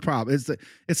the whole problem.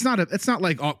 It's not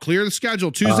like, oh, clear the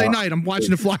schedule Tuesday night. I'm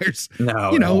watching the Flyers.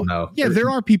 No. Yeah, there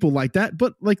are people like that,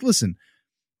 but like, listen,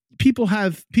 people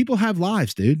have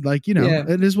lives, dude. Like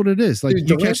it is what it is. Like dude,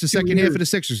 you catch the second half of the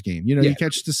Sixers game. You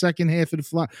catch the second half of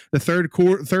the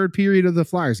third period of the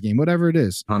Flyers game, whatever it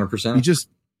is. 100%. You just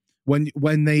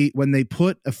when they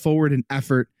put forward an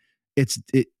effort,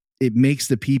 it makes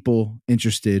the people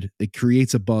interested. It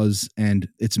creates a buzz, and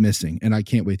it's missing. And I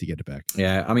can't wait to get it back.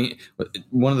 Yeah, I mean,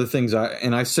 one of the things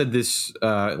I said this,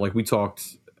 like we talked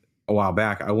a while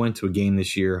back. I went to a game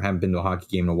this year. I haven't been to a hockey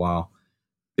game in a while,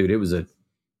 dude. I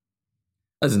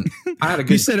had a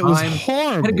good. You said it was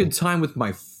horrible. I had a good time with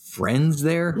my friends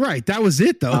there. Right, that was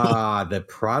it though. The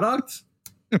product,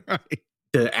 right?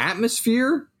 The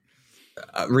atmosphere,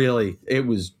 really, it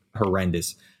was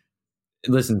horrendous.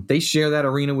 Listen, they share that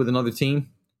arena with another team.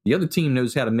 The other team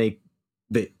knows how to make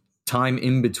the time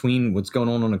in between what's going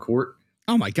on the court.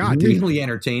 Oh my God, really dude.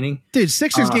 entertaining. Dude,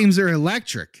 Sixers games are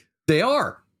electric. They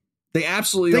are. They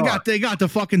absolutely are. They got the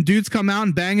fucking dudes come out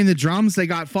and banging the drums. They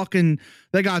got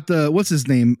the what's his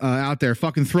name out there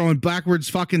fucking throwing backwards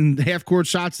fucking half court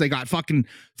shots. They got fucking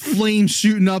flames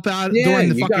shooting up out during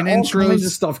the fucking intros. All kinds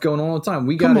of stuff going on all the time.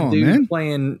 We got a dude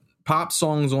playing pop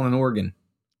songs on an organ.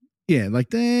 Yeah,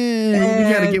 like we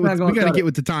gotta get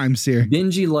with the times here.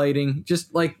 Dingy lighting,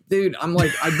 just like, dude, I'm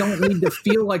like, I don't need to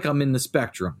feel like I'm in the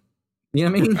Spectrum. You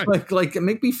know what I mean? Right. Like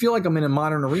make me feel like I'm in a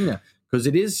modern arena, because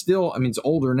it is still. I mean, it's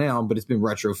older now, but it's been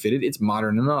retrofitted. It's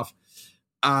modern enough.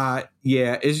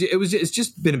 It's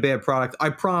just been a bad product. I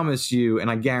promise you, and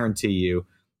I guarantee you,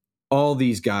 all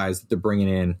these guys that they're bringing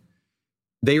in,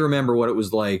 they remember what it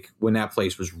was like when that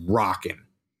place was rocking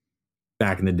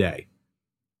back in the day.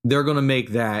 They're going to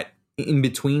make that in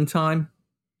between time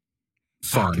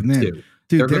fun too.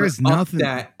 Dude, there's nothing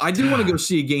that I do want to go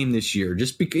see a game this year,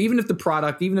 just because even if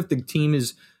the team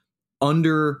is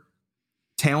under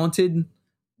talented,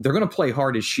 they're going to play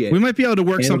hard as shit. We might be able to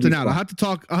work something out. I'll have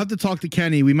to talk to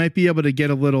Kenny. We might be able to get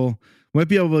a little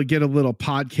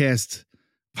podcast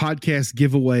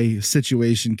giveaway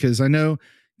situation, because I know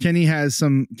Kenny has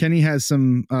some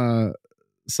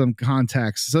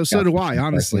contacts. So do I,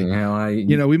 honestly.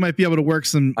 We might be able to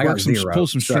pull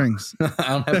some strings. I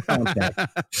don't have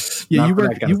contact. Yeah,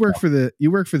 you work for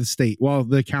the state, well,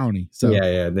 the county. So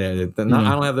yeah. I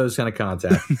don't have those kind of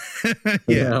contacts.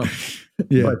 Yeah.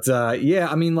 But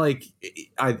I mean, like,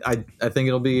 I think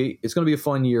it's going to be a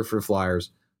fun year for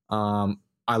Flyers. I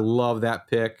love that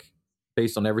pick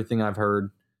based on everything I've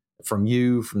heard from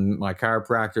you, from my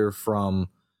chiropractor, from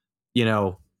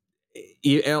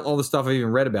all the stuff I've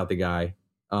even read about the guy.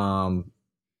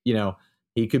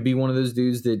 He could be one of those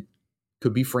dudes that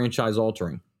could be franchise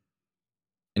altering.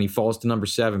 and he falls to number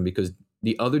 7 because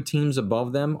the other teams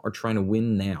above them are trying to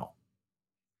win now.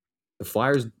 The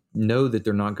Flyers know that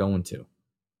they're not going to.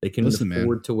 They can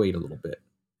afford to wait a little bit.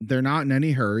 They're not in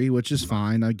any hurry, which is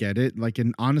fine. I get it. Like,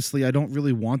 and honestly, I don't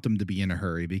really want them to be in a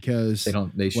hurry because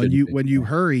when you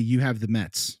hurry, you have the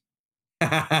Mets.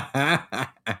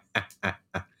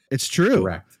 It's true.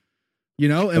 Correct. You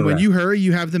know, and when you hurry,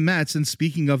 you have the Mets. And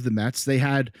speaking of the Mets, they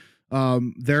had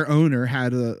their owner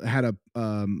had a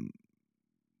I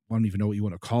don't even know what you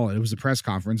want to call it. It was a press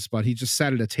conference, but he just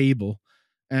sat at a table,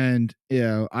 and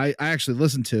I actually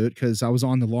listened to it because I was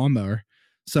on the lawnmower.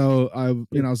 So I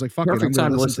was like, "Fuck it, I'm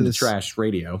going to listen to this trash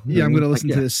radio." Yeah, I'm going to listen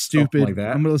to this stupid. I'm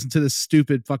going to listen to this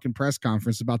stupid fucking press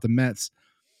conference about the Mets.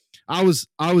 I was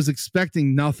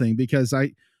expecting nothing because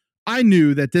I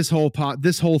knew that this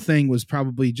whole thing was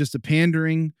probably just a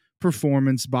pandering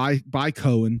performance by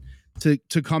Cohen to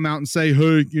come out and say,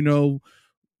 "Hey,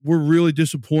 we're really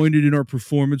disappointed in our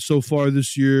performance so far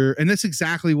this year," and that's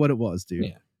exactly what it was, dude.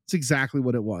 Yeah. It's exactly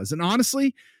what it was, and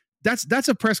honestly, that's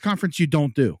a press conference you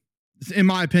don't do. In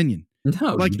my opinion.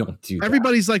 No, you don't do that.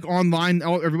 Everybody's like online.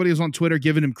 Everybody was on Twitter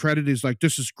giving him credit. He's like,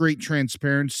 this is great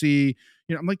transparency.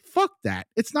 I'm like, fuck that.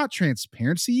 It's not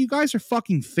transparency. You guys are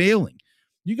fucking failing.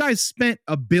 You guys spent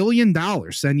 $1 billion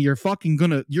and you're fucking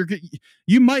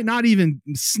you might not even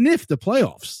sniff the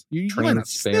playoffs. You might not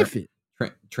sniff it.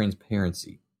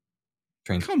 Transparency.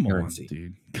 Come on,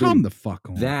 dude. Come the fuck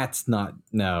on. That's not,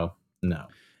 no.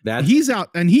 He's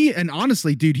out, and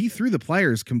honestly, dude, he threw the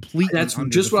players completely. That's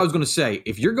just what I was going to say.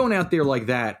 If you're going out there like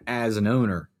that as an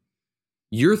owner,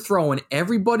 you're throwing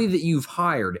everybody that you've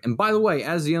hired. And by the way,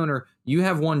 as the owner, you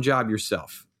have one job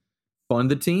yourself: fund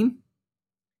the team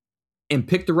and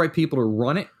pick the right people to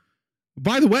run it.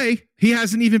 By the way, he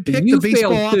hasn't even picked the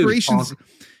baseball operations.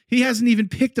 He hasn't even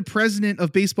picked the president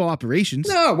of baseball operations.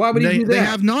 No, why would he do that? They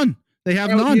have none. They have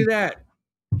none. Do that?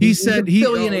 He said he's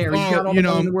a billionaire. He's got all the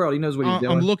money in the world. He knows what he's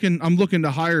doing. I'm looking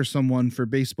to hire someone for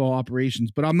baseball operations,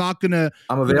 but I'm not gonna.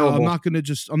 I'm available. I'm not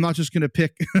just gonna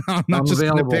pick. I'm just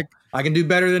available. Gonna pick. I can do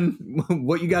better than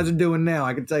what you guys are doing now.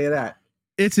 I can tell you that.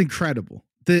 It's incredible.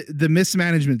 The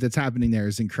mismanagement that's happening there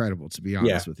is incredible. To be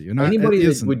honest with you, anybody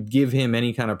that would give him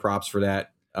any kind of props for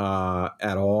that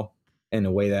at all, and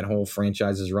the way that whole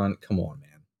franchise is run. Come on,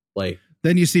 man. Like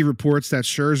then you see reports that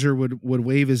Scherzer would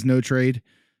waive his no trade.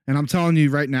 And I'm telling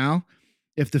you right now,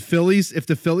 if the Phillies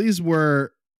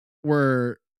are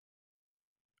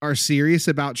serious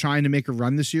about trying to make a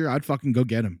run this year, I'd fucking go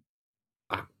get him.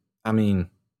 I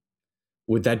mean,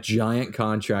 with that giant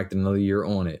contract, another year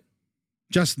on it.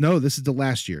 Just know this is the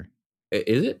last year.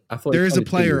 Is it? I thought there is a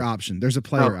player option. There's a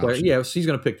player option. Yeah, so he's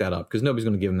going to pick that up because nobody's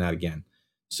going to give him that again.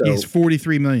 So he's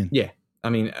 $43 million. Yeah, I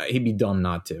mean, he'd be dumb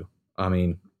not to. I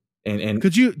mean, and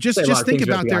could you just think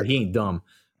about that? He ain't dumb.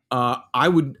 I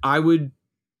would.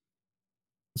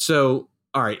 So,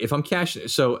 all right, if I'm cashing,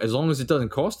 so as long as it doesn't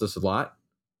cost us a lot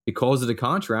because of the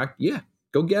contract, yeah,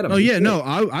 go get him. Oh yeah, no,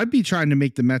 I'd be trying to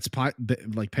make the Mets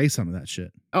pay some of that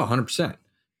shit. Oh, 100%.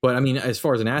 But I mean, as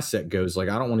far as an asset goes, like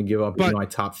I don't want to give up my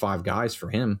top 5 guys for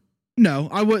him. No,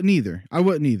 I wouldn't either.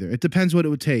 It depends what it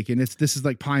would take, and this is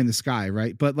like pie in the sky,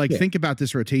 right? But like, think about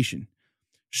this rotation: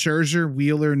 Scherzer,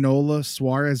 Wheeler, Nola,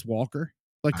 Suarez, Walker.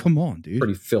 Like, come on, dude.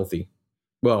 Pretty filthy.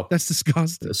 Well, that's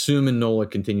disgusting. Assuming Nola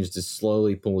continues to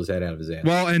slowly pull his head out of his ass.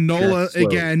 Well, and Nola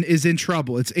again is in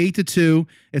trouble. It's 8-2.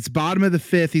 It's bottom of the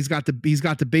 5th. He's got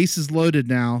the bases loaded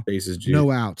now. Bases juiced. No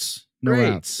outs. No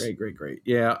outs. Great.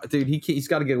 Yeah, dude, he's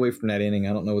got to get away from that inning.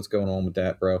 I don't know what's going on with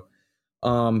that, bro.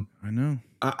 I know.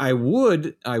 I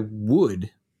would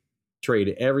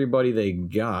trade everybody they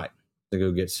got to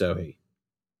go get Shohei.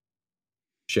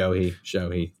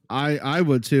 I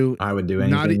would too. I would do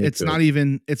anything. It's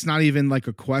not even like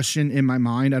a question in my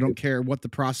mind. I don't care what the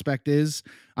prospect is.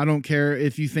 I don't care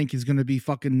if you think he's going to be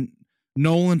fucking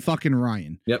Nolan fucking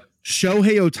Ryan. Yep.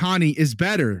 Shohei Ohtani is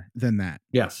better than that.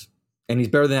 Yes. And he's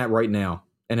better than that right now.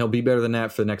 And he'll be better than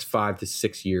that for the next 5 to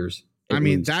 6 years. I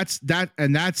mean, that's not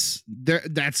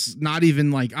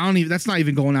even like, that's not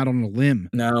even going out on a limb.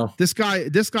 No. This guy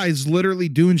is literally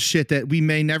doing shit that we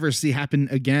may never see happen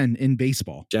again in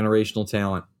baseball. Generational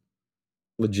talent.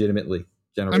 Legitimately.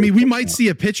 I mean, we might see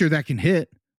a pitcher that can hit,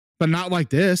 but not like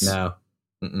this. No.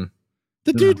 Mm-mm.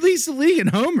 The dude leads the league in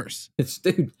homers.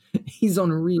 He's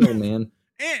unreal, man.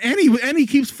 And he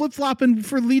keeps flip-flopping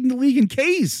for leading the league in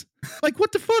Ks. Like,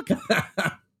 what the fuck?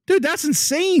 Dude, that's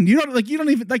insane. You don't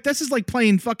even this is like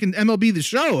playing fucking MLB The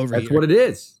Show over here. That's what it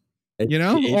is.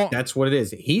 That's what it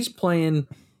is. He's playing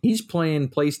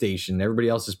PlayStation. Everybody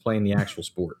else is playing the actual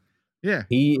sport. Yeah.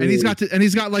 He's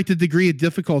got like the degree of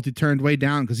difficulty turned way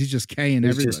down because he's just K-ing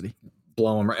everybody. Just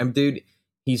blow him. And dude,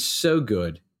 he's so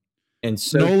good. and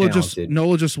so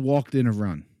Nola just walked in a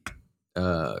run.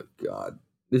 God,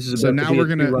 this is so now we're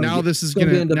gonna this is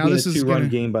gonna two-run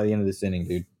game by the end of this inning,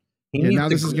 dude.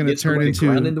 This is gonna turn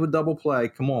into a double play.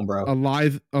 Come on, bro. A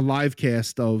live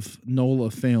cast of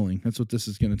Nola failing. That's what this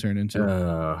is gonna turn into.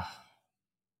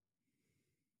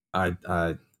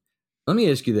 Let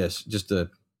me ask you this, just a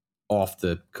off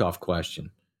the cuff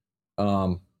question.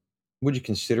 Would you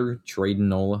consider trading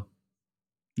Nola?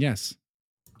 Yes,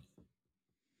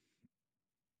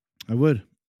 I would.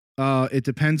 It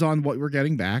depends on what we're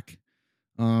getting back.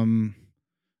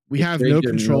 We have no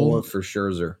control Nola for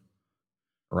Scherzer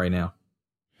right now.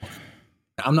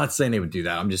 I'm not saying they would do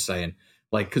that. I'm just saying,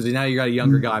 like, because now you got a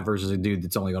younger guy versus a dude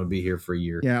that's only going to be here for a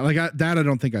year. Yeah, like that I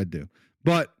don't think I'd do.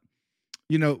 But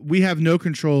we have no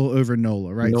control over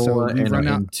Nola, right? Nola so we run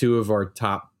out two of our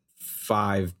top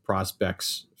 5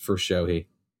 prospects for Shohei.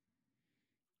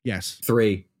 Yes.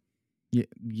 3.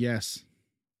 Yes.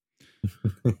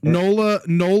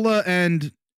 Nola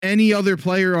and any other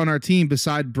player on our team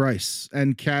beside Bryce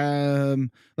and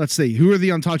Cam. Let's see, who are the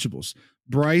untouchables?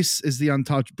 Bryce is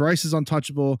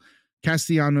untouchable.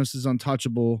 Castellanos is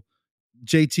untouchable.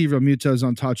 JT Realmuto is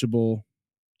untouchable.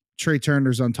 Trey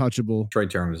Turner's untouchable.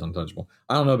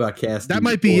 I don't know about Cast. That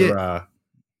might be it. Or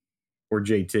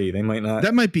JT. They might not.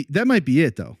 That might be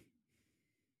it though.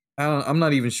 I'm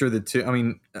not even sure that two. I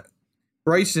mean,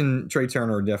 Bryce and Trey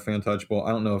Turner are definitely untouchable.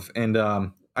 I don't know if, and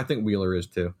I think Wheeler is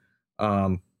too.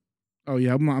 Oh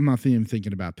yeah, I'm not even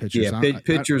thinking about pitchers. Yeah,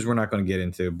 pitchers we're not going to get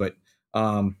into, but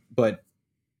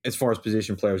as far as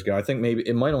position players go, I think maybe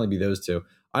it might only be those two.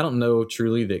 I don't know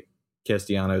truly that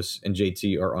Castellanos and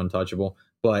JT are untouchable,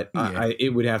 but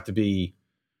it would have to be.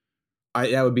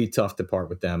 That would be tough to part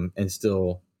with them and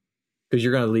still, because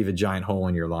you're going to leave a giant hole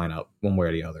in your lineup one way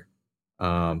or the other.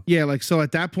 Yeah, like so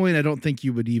at that point, I don't think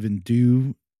you would even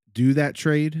do that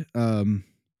trade.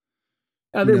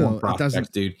 They want prospects,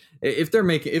 dude. If they're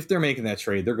making that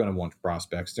trade, they're going to want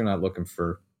prospects. They're not looking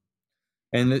for.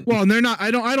 And they're not.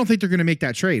 I don't think they're going to make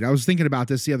that trade. I was thinking about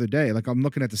this the other day. Like I'm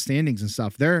looking at the standings and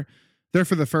stuff. They're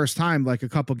for the first time like a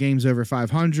couple games over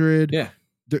 500. Yeah.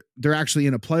 They're actually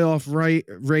in a playoff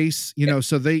race,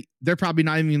 so they're probably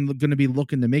not even going to be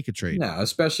looking to make a trade. No,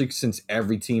 especially since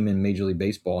every team in Major League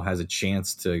Baseball has a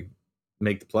chance to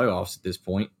make the playoffs at this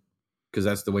point, because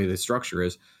that's the way the structure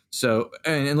is. So,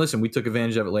 and listen, we took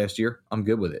advantage of it last year. I'm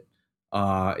good with it.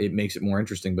 It makes it more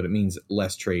interesting, but it means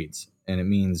less trades, and it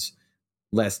means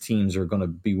less teams are going to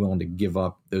be willing to give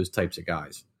up those types of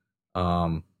guys.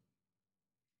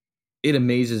 It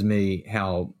amazes me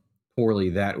how poorly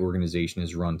that organization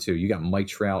is run too. You got Mike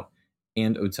Trout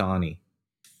and Ohtani,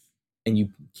 and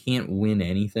you can't win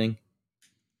anything.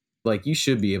 Like, you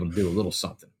should be able to do a little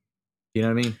something. You know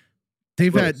what I mean?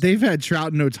 They've had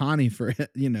Trout and Ohtani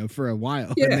for a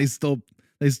while, and they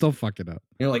still fuck it up.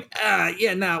 You're like,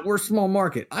 we're small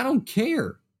market. I don't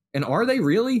care. And are they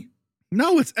really?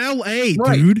 No, it's LA,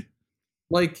 right, dude.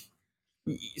 Like,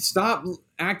 stop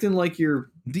acting like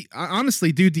you're.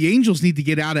 Honestly, dude, the Angels need to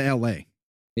get out of LA.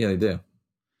 Yeah, they do.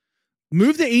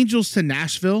 Move the Angels to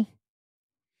Nashville.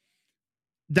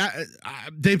 That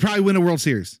they probably win a World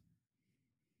Series.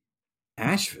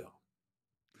 Nashville.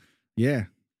 Yeah.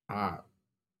 Are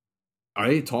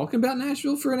they talking about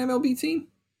Nashville for an MLB team?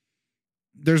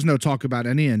 There's no talk about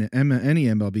any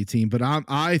MLB team, but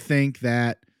I think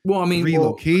that. Well, I mean,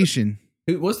 relocation.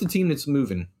 What's the team that's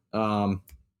moving?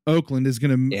 Oakland is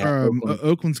going to.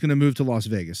 Oakland's going to move to Las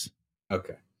Vegas.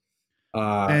 Okay.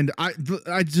 And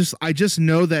I just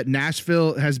know that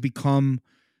Nashville has become,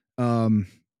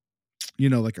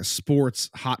 like a sports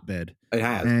hotbed. It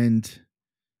has. And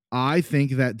I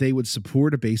think that they would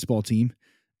support a baseball team.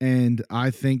 And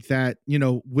I think that,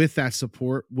 with that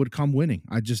support would come winning.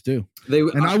 I just do. I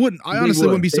honestly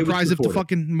wouldn't be surprised if the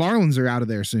fucking Marlins are out of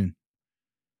there soon.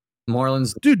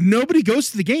 Marlins. Dude, nobody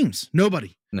goes to the games.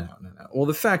 Nobody. No. Well,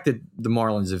 the fact that the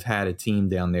Marlins have had a team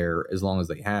down there as long as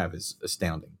they have is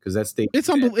astounding, because that's it's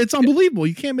unbelievable.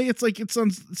 You can't make it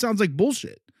sounds like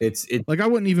bullshit. It's like I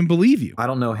wouldn't even believe you. I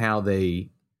don't know how they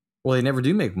never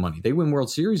do make money. They win World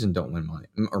Series and don't win money,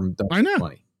 or don't make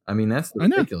money. I mean, that's the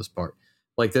ridiculous part.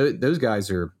 Like those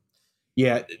guys are,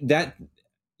 that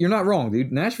you're not wrong,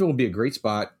 dude. Nashville would be a great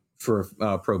spot for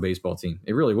a pro baseball team.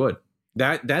 It really would.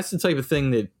 That's the type of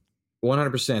thing that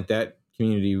 100% that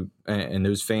community and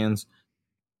those fans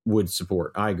would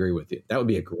support. I agree with you. That would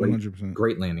be a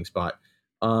great landing spot.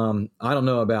 I don't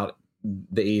know about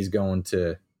the A's going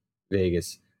to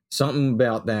Vegas. Something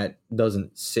about that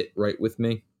doesn't sit right with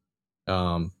me.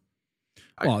 Well,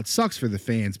 it sucks for the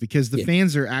fans, because the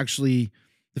fans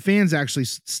actually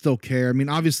still care. I mean,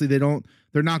 obviously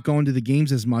they're not going to the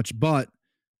games as much, but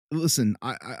listen,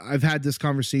 I've had this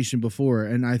conversation before,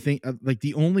 and I think like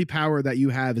the only power that you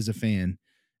have as a fan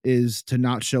is to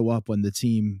not show up when the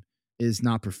team is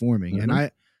not performing. And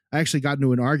I actually got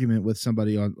into an argument with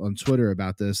somebody on Twitter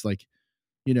about this. Like,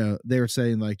 they were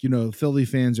saying like, Philly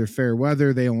fans are fair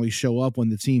weather. They only show up when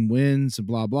the team wins and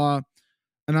blah, blah.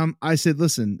 And I said,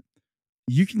 listen,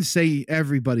 you can say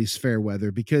everybody's fair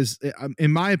weather because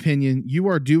in my opinion, you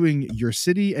are doing your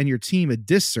city and your team a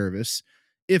disservice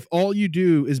if all you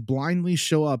do is blindly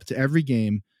show up to every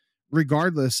game,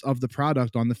 regardless of the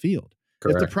product on the field.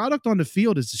 Correct. If the product on the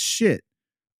field is shit,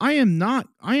 I am not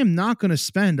going to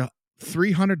spend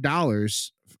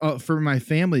 $300 for my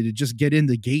family to just get in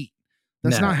the gate.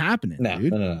 That's not happening,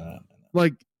 dude. No.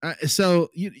 Like, so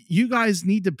you guys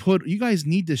need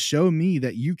to show me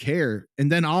that you care,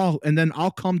 and then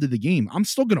I'll come to the game. I'm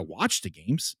still going to watch the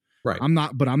games. Right. I'm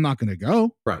not going to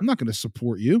go. Right. I'm not going to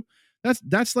support you.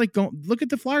 That's like, look at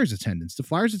the Flyers attendance. The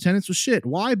Flyers attendance was shit.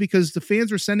 Why? Because the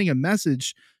fans were sending a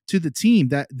message to the team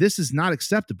that this is not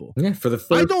acceptable. Yeah, for the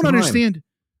first I don't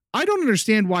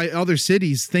understand why other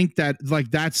cities think that like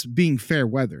that's being fair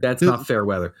weather. That's not fair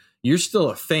weather. You're still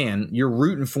a fan. You're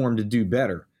rooting for them to do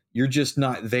better. You're just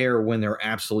not there when they're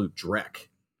absolute dreck.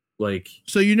 Like,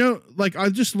 so like I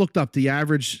just looked up the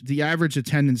average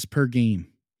attendance per game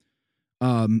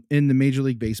in the Major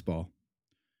League Baseball.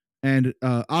 And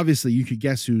obviously you could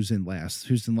guess who's in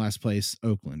last place.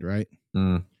 Oakland, right?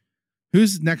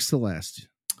 Who's next to last?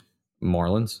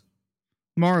 Marlins.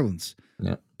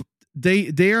 Yeah.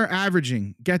 They are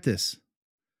averaging, get this,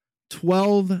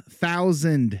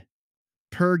 12,000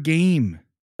 per game.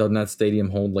 Doesn't that stadium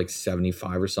hold like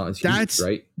 75 or something? That's huge,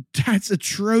 right? That's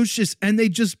atrocious. And they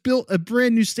just built a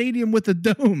brand new stadium with a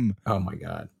dome. Oh my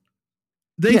God.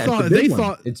 They thought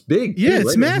it's big. Yeah,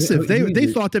 it's massive. They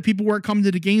thought that people weren't coming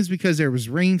to the games because there was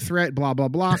rain threat, blah, blah,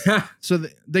 blah. So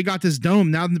they got this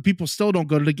dome. Now the people still don't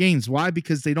go to the games. Why?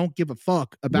 Because they don't give a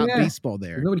fuck about baseball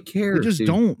there. Nobody cares. They just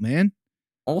don't, man.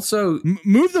 Also,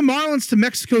 move the Marlins to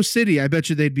Mexico City. I bet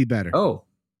you they'd be better. Oh,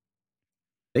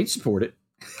 they'd support it.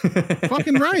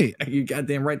 Fucking right. You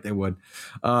goddamn right they would.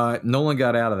 Nolan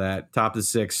got out of that. Top of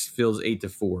 6, Phil's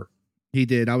 8-4. He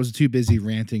did. I was too busy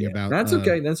ranting about. That's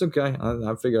okay. That's okay.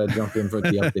 I figured I'd jump in for the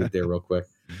update there real quick.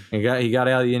 He got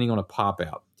out of the inning on a pop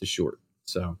out to short.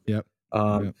 So yep.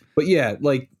 But yeah,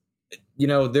 like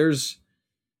there's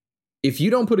if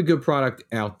you don't put a good product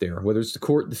out there, whether it's the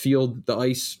court, the field, the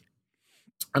ice,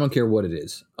 I don't care what it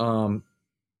is.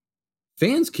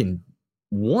 Fans can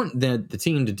want the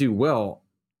team to do well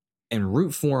and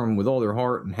root for them with all their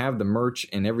heart and have the merch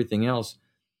and everything else.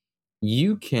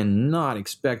 You cannot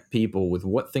expect people with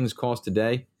what things cost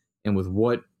today and with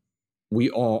what we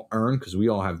all earn, because we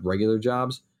all have regular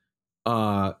jobs,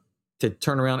 to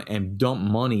turn around and dump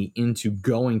money into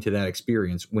going to that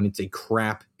experience when it's a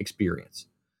crap experience.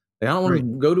 I don't want to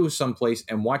go to some place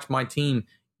and watch my team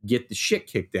get the shit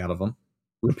kicked out of them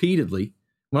repeatedly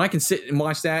when I can sit and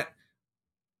watch that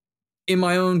in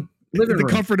my own living room,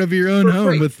 the comfort of your own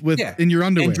home with in your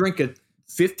underwear, and drink a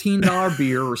 $15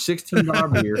 beer or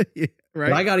 $16 beer. Yeah, right.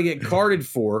 That I got to get carded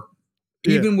for,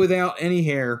 even without any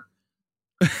hair.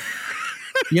 You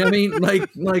know what I mean?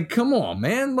 Like, come on,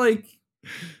 man. Like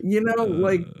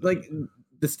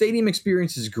the stadium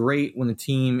experience is great when the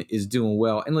team is doing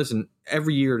well. And listen,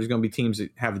 every year there's going to be teams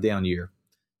that have a down year.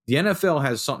 The NFL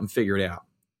has something figured out.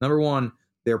 Number one,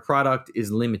 their product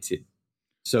is limited.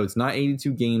 So it's not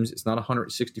 82 games. It's not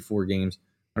 164 games,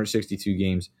 162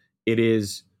 games. It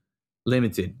is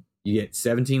limited. You get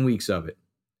 17 weeks of it.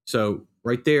 So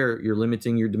right there, you're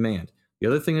limiting your demand. The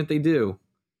other thing that they do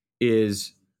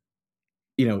is,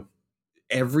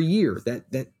 every year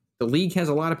that the league has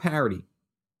a lot of parity.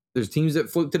 There's teams that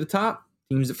float to the top,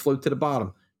 teams that float to the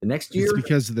bottom. The next year,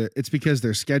 it's because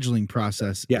their scheduling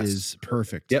process is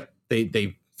perfect. Yep,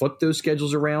 they flip those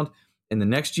schedules around, and the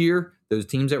next year, those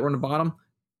teams that were on the bottom,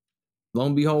 lo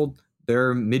and behold,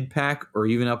 they're mid-pack or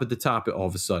even up at the top all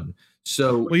of a sudden.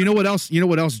 So, well, you know what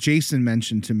else Jason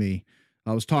mentioned to me?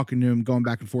 I was talking to him, going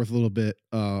back and forth a little bit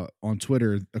on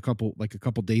Twitter a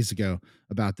couple days ago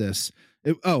about this.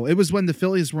 It was when the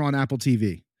Phillies were on Apple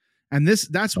TV, and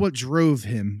that's what drove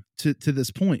him to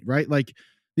this point, right? Like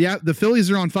the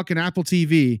Phillies are on fucking Apple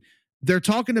TV. They're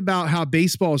talking about how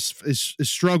baseball is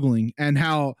struggling and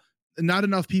how not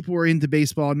enough people are into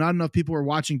baseball, not enough people are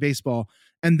watching baseball.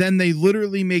 And then they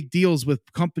literally make deals with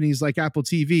companies like Apple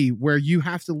TV where you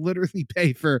have to literally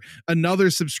pay for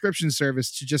another subscription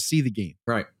service to just see the game.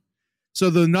 Right. So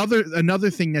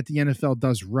another thing that the NFL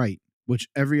does right, which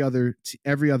every other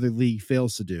league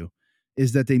fails to do,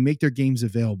 is that they make their games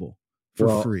available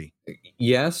for free.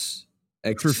 Yes,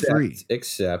 for free.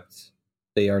 Except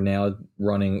They are now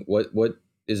running what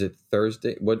is it,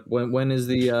 Thursday? When is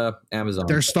the Amazon?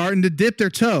 They're starting to dip their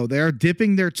toe. They are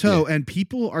dipping their toe, and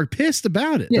people are pissed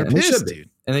about it. Yeah, they're pissed, dude.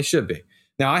 And they should be.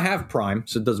 Now I have Prime,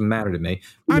 so it doesn't matter to me.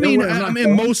 I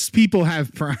mean, most people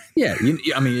have Prime. Yeah,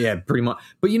 pretty much.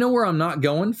 But you know where I'm not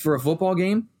going for a football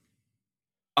game?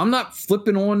 I'm not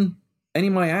flipping on any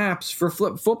of my apps for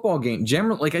a football game.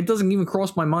 Generally, like, it doesn't even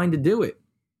cross my mind to do it.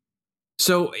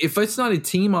 So if it's not a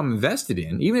team I'm invested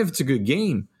in, even if it's a good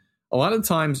game, a lot of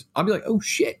times I'll be like, oh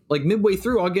shit. Like midway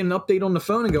through, I'll get an update on the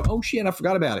phone and go, oh shit, I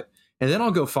forgot about it. And then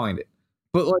I'll go find it.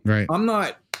 But like, right. I'm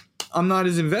not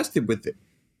as invested with it.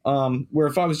 Where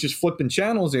if I was just flipping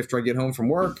channels after I get home from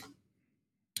work,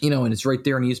 and it's right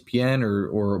there on ESPN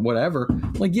or whatever,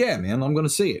 like, yeah, man, I'm going to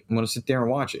see it. I'm going to sit there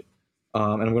and watch it.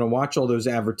 And I'm going to watch all those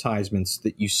advertisements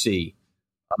that you see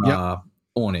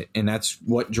on it. And that's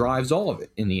what drives all of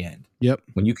it in the end. Yep.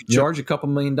 When you could charge a couple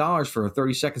 $1 million for a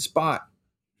 30-second spot,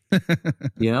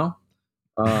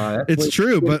 it's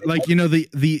true. But like, the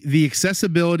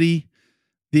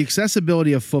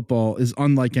accessibility of football is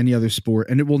unlike any other sport,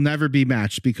 and it will never be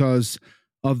matched because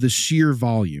of the sheer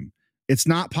volume. It's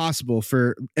not possible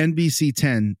for NBC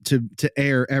 10 to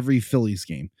air every Phillies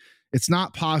game. It's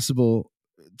not possible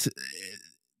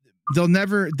they'll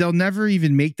never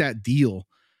even make that deal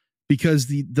because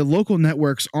the local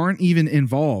networks aren't even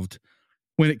involved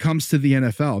when it comes to the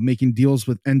NFL, making deals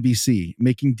with NBC,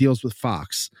 making deals with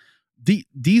Fox. The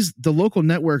local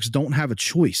networks don't have a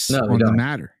choice on the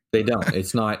matter. They don't.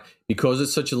 It's not, because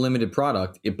it's such a limited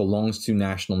product, it belongs to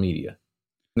national media.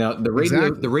 Now the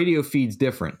radio feed's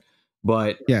different,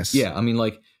 but yes. Yeah. I mean,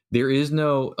 like, there is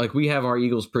no, like, we have our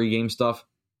Eagles pregame stuff,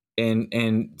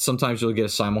 and sometimes you'll get a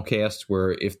simulcast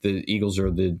where if the Eagles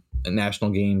are the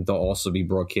national game, they'll also be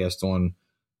broadcast on,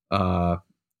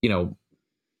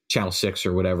 Channel 6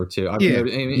 or whatever too.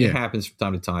 It happens from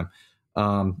time to time.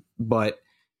 But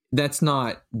that's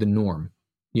not the norm,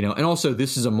 and also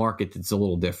this is a market that's a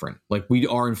little different. Like, we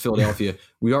are in Philadelphia.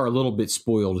 We are a little bit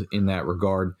spoiled in that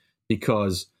regard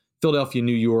because Philadelphia,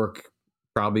 New York,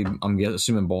 probably, I'm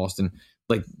assuming Boston,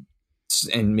 like,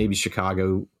 and maybe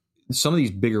Chicago, some of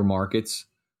these bigger markets,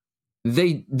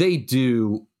 they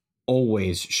do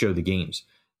always show the games.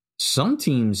 Some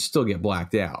teams still get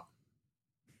blacked out,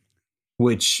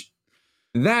 which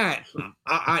that's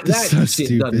so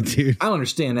stupid, dude. I don't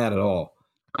understand that at all.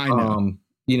 I know.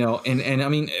 And I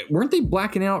mean, weren't they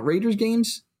blacking out Raiders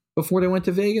games before they went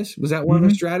to Vegas? Was that one of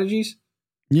their strategies?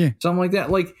 Yeah, something like that.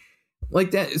 Like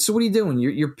that. So what are you doing?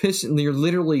 You're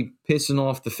literally pissing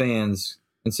off the fans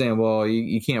and saying, well,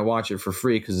 you can't watch it for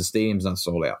free because the stadium's not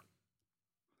sold out.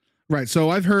 Right. So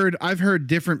I've heard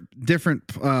different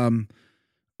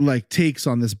like takes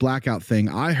on this blackout thing.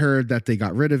 I heard that they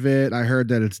got rid of it. I heard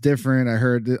that it's different. I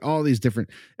heard that all these different.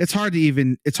 It's hard to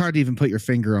even put your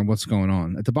finger on what's going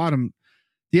on. At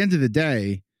the end of the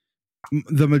day,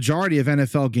 the majority of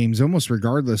NFL games, almost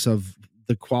regardless of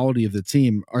the quality of the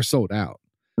team, are sold out.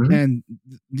 Mm-hmm. And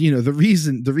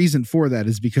the reason for that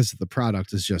is because the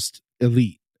product is just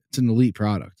elite. It's an elite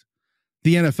product.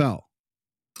 The NFL.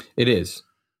 It is.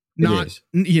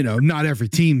 Not every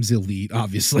team's elite,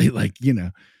 obviously. But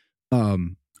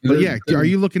yeah, are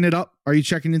you looking it up? Are you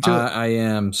checking into it? I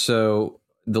am. So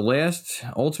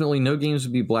ultimately, no games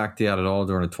would be blacked out at all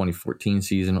during the 2014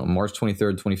 season. On March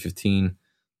 23rd, 2015,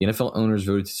 the NFL owners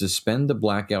voted to suspend the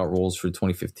blackout rules for the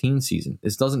 2015 season.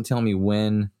 This doesn't tell me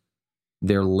when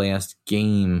their last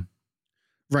game.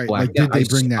 Right. Like, did they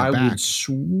bring that back? I would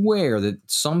swear that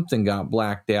something got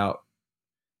blacked out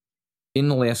in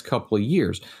the last couple of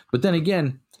years. But then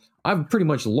again, I've pretty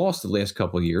much lost the last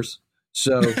couple of years.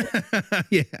 So,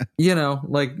 yeah,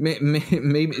 like maybe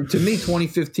to me,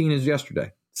 2015 is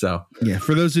yesterday. So, yeah,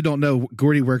 for those who don't know,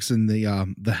 Gordy works in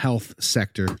the health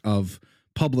sector of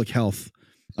public health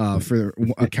for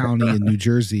a county in New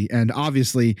Jersey. And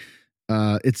obviously,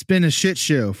 it's been a shit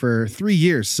show for 3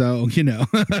 years. So,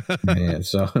 yeah,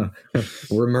 so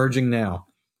we're emerging now.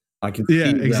 I can see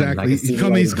exactly.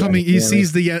 He's coming. He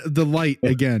sees the light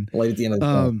again. Light at the end of the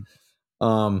tunnel.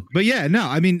 But yeah, no,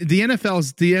 I mean, the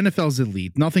NFL's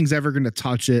elite. Nothing's ever going to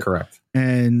touch it. Correct.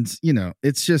 And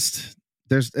it's just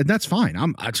and that's fine.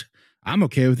 I'm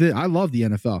okay with it. I love the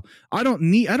NFL. I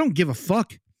don't give a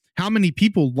fuck how many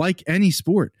people like any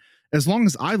sport as long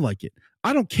as I like it.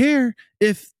 I don't care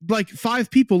if like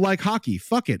 5 people like hockey.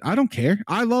 Fuck it. I don't care.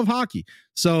 I love hockey.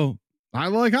 So I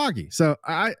like hockey. So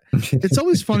it's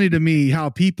always funny to me how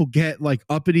people get like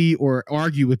uppity or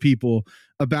argue with people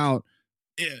about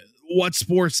what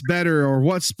sport's better or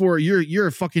what sport you're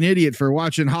a fucking idiot for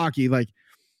watching hockey. Like,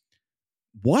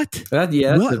 what?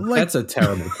 That's a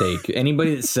terrible take.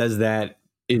 Anybody that says that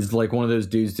is like one of those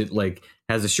dudes that like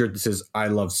has a shirt that says "I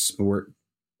love sport."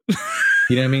 You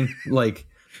know what I mean? Like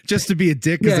just to be a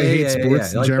dick because they hate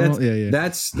sports in like general.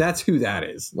 That's who that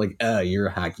is. Like, you're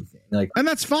a hockey fan. Like, and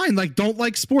that's fine. Like, don't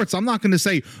like sports. I'm not going to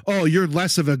say, oh, you're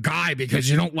less of a guy because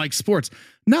you don't like sports.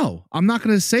 No, I'm not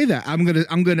going to say that. I'm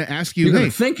going to ask you, hey,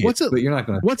 but you're not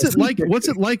going to. What's it like? What's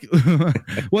it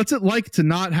like to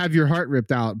not have your heart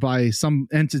ripped out by some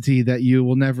entity that you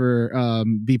will never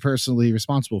be personally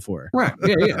responsible for? Right.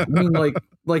 Yeah. I mean,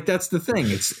 like that's the thing.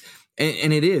 It's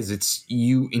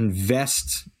you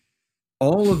invest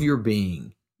all of your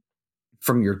being,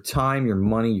 from your time, your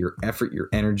money, your effort, your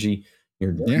energy,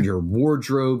 your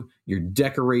wardrobe, your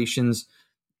decorations,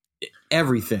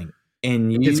 everything.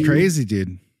 And it's crazy,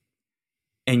 dude.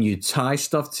 And you tie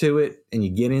stuff to it and you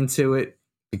get into it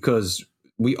because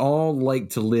we all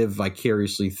like to live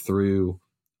vicariously through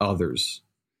others.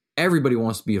 Everybody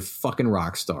wants to be a fucking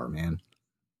rock star, man.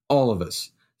 All of us.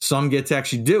 Some get to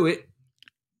actually do it.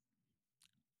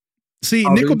 See,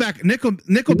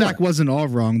 Nickelback wasn't all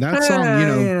wrong. That song,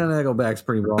 Nickelback's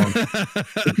pretty wrong.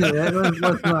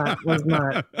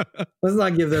 Let's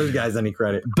not give those guys any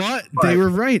credit. But they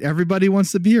were right. Everybody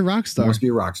wants to be a rock star. Wants to be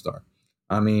a rock star.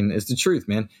 I mean, it's the truth,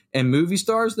 man. And movie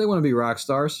stars, they want to be rock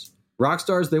stars. Rock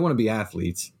stars, they want to be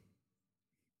athletes.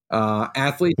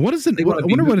 Athletes. What is it? I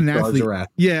wonder what an athlete.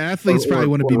 Yeah, athletes probably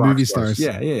want to be movie stars.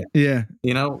 Yeah.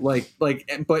 You know,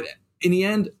 but in the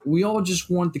end, we all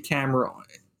just want the camera on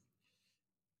it.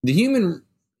 The human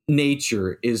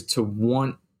nature is to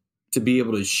want to be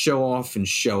able to show off and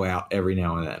show out every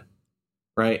now and then,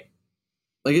 right?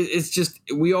 Like it's just,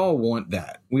 we all want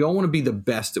that. We all want to be the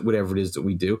best at whatever it is that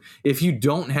we do. If you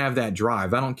don't have that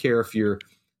drive, I don't care if you're,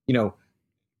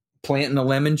 planting a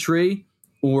lemon tree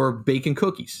or baking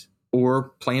cookies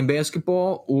or playing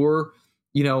basketball or,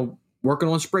 working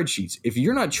on spreadsheets. If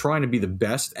you're not trying to be the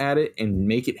best at it and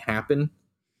make it happen,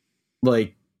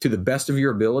 like to the best of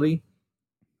your ability,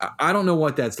 I don't know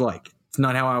what that's like. It's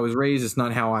not how I was raised. It's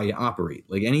not how I operate.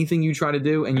 Like anything you try to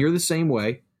do, and you're the same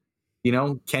way,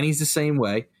 Kenny's the same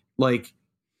way. Like,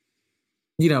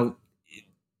 you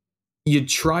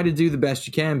try to do the best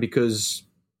you can because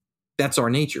that's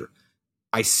our nature.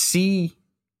 I see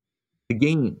the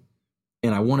game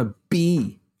and I want to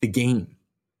be the game.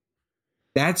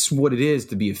 That's what it is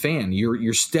to be a fan.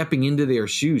 You're stepping into their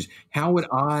shoes. How would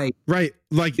I? Right.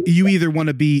 Like you either want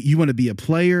to be a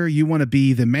player, you want to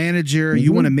be the manager,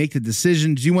 you want to make the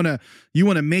decisions, you want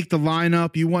to make the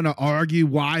lineup, you want to argue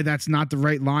why that's not the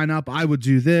right lineup. I would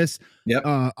do this. Yep.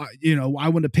 I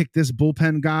want to pick this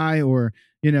bullpen guy, or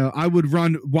I would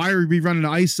run. Why are we running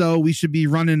ISO? We should be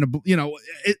running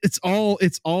it's all.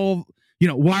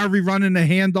 Why are we running a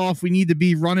handoff? We need to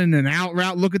be running an out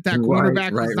route. Look at that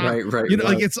quarterback. Right.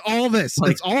 Like it's all this.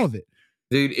 Like, it's all of it.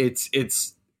 Dude,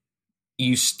 it's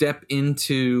you step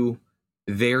into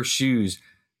their shoes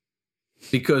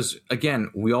because, again,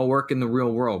 we all work in the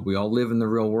real world. We all live in the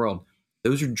real world.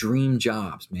 Those are dream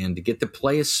jobs, man, to get to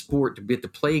play a sport, to get to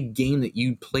play a game that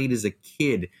you played as a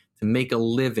kid to make a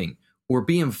living, or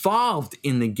be involved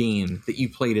in the game that you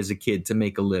played as a kid to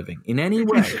make a living in any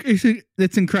way.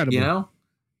 It's incredible.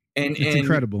 And it's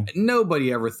incredible.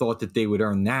 Nobody ever thought that they would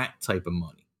earn that type of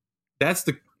money. That's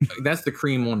the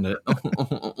cream on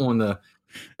the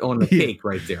cake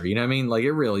right there. You know what I mean? Like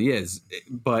it really is.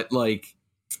 But like,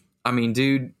 I mean,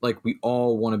 dude, like we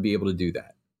all want to be able to do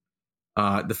that.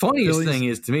 The funniest thing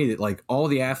is to me that like all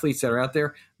the athletes that are out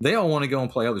there, they all want to go and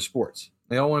play other sports.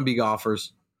 They all want to be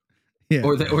golfers. Yeah.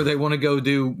 Or they want to go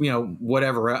do,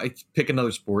 whatever, pick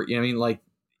another sport. You know what I mean? Like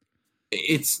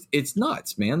it's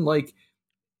nuts, man. Like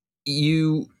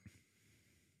there's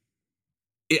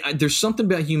something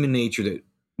about human nature that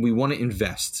we want to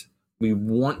invest. We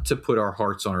want to put our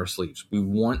hearts on our sleeves. We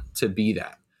want to be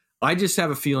that. I just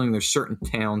have a feeling there's certain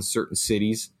towns, certain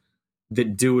cities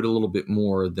that do it a little bit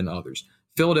more than others.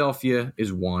 Philadelphia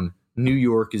is one. New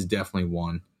York is definitely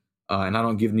one. And I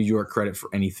don't give New York credit for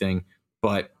anything,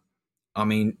 but I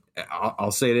mean,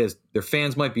 I'll say it is. Their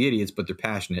fans might be idiots, but they're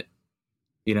passionate.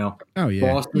 Oh yeah.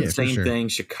 Boston, same thing.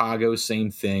 Chicago,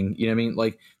 same thing. You know what I mean?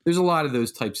 Like, there's a lot of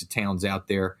those types of towns out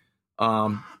there,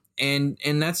 and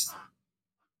that's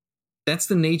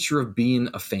the nature of being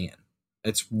a fan.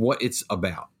 That's what it's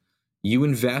about. You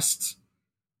invest,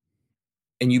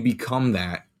 and you become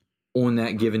that on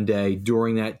that given day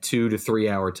during that 2 to 3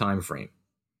 hour time frame.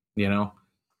 And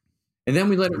then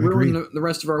we let it ruin the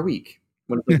rest of our week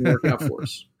when it doesn't work out for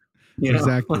us.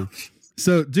 Exactly.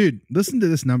 So, dude, listen to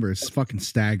this number. It's fucking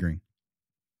staggering.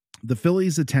 The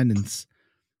Phillies attendance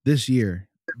this year.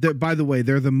 By the way,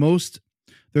 they're the most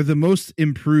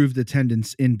improved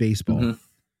attendance in baseball.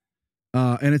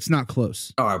 and it's not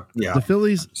close. Oh yeah,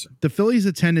 The Phillies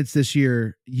attendance this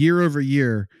year over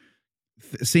year,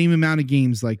 same amount of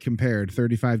games, like compared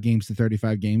 35 games to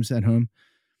 35 games at home,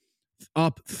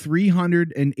 up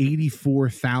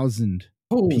 384,000 people.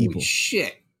 Holy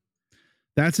shit!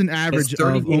 That's an average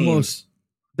of games.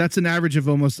 That's an average of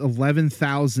almost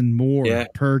 11,000 more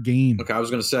per game. Okay, I was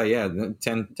going to say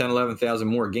 11,000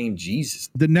 more a game. Jesus.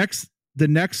 The next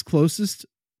closest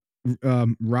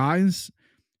rise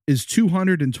is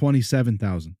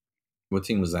 227,000. What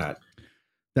team was that?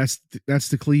 That's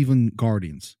the Cleveland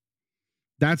Guardians.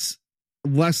 That's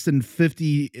less than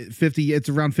 50. It's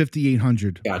around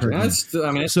 5,800. Gotcha. That's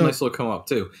a nice little come up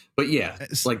too. But yeah,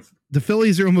 it's like the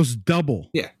Phillies are almost double.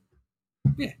 Yeah.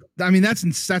 I mean, that's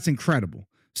incredible.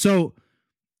 So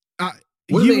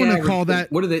you want to call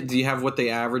that? What do they? Do you have what they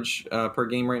average per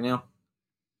game right now?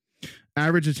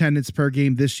 Average attendance per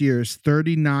game this year is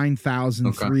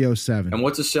 39,307. And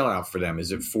what's a sellout for them?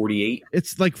 Is it 48?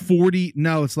 It's like 40.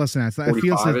 No, it's less than that. I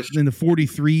feel it's like in the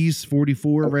 43s,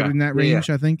 44, right in that range.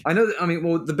 Yeah. I think. I know.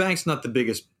 The Bank's not the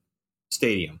biggest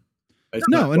stadium.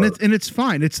 No, and it's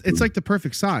fine. It's like the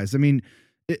perfect size. I mean,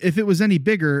 if it was any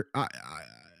bigger,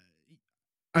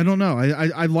 I don't know.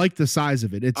 I like the size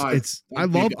of it. I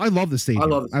love the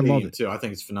stadium. I love it too. I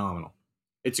think it's phenomenal.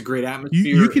 It's a great atmosphere.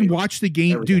 You can watch the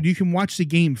game, everything. Dude. You can watch the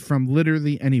game from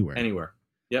literally anywhere. Anywhere.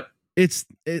 Yep. It's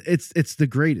the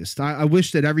greatest. I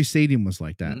wish that every stadium was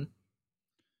like that.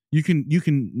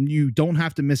 Mm-hmm. You don't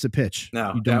have to miss a pitch.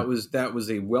 No, that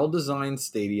was a well-designed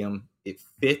stadium. It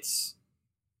fits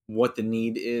what the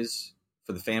need is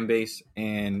for the fan base,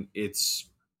 and it's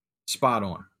spot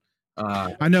on.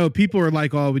 I know people are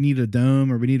like, "Oh, we need a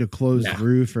dome, or we need a closed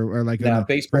roof, or like a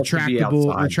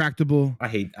retractable." I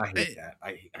hate that.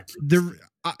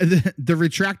 The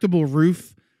retractable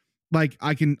roof. Like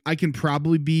I can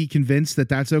probably be convinced that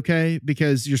that's okay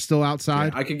because you're still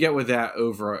outside. Yeah, I could get with that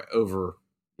over.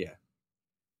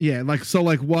 Yeah, like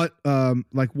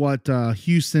what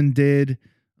Houston did,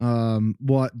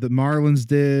 what the Marlins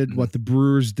did, what the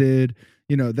Brewers did.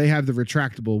 You know, they have the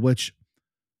retractable, which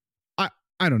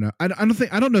I don't know. I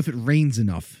don't know if it rains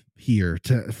enough here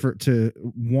to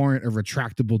warrant a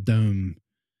retractable dome.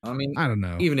 I mean, I don't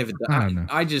know. Even if it, I don't know.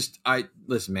 I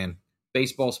listen, man.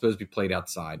 Baseball's supposed to be played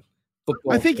outside.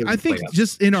 Football. I think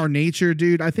just in our nature,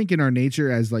 dude. I think in our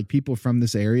nature as like people from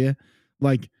this area,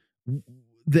 like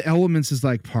the elements is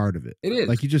like part of it. It is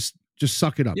like you just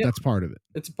suck it up. Yeah. That's part of it.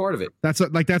 It's a part of it.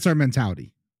 That's our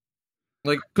mentality.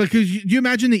 Like, do you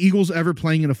imagine the Eagles ever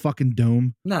playing in a fucking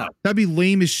dome? No, that'd be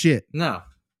lame as shit. No,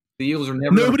 the Eagles are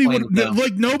never. Nobody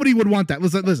would want that.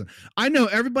 Listen. I know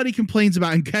everybody complains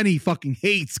about, and Kenny fucking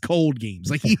hates cold games.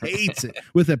 Like he hates it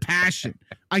with a passion.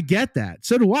 I get that.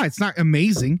 So do I. It's not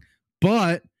amazing,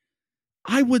 but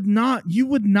you would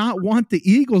not want the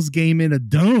Eagles game in a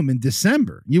dome in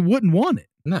December. You wouldn't want it.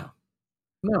 No,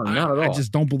 not at all. I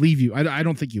just don't believe you. I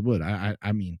don't think you would. I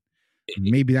mean.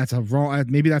 Maybe that's a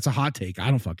hot take. I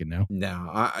don't fucking know.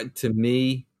 No, to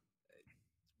me,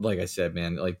 like I said,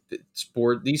 man, like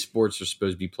these sports are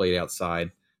supposed to be played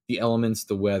outside. The elements,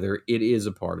 the weather, it is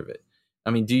a part of it.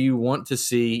 I mean, do you want to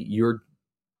see your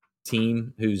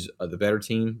team, who's the better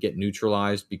team, get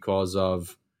neutralized because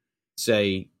of,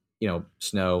 say,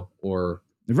 snow or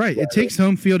right? Weather? It takes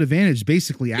home field advantage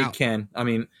basically out. It can. I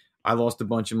mean, I lost a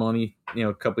bunch of money,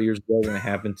 a couple of years ago when it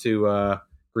happened to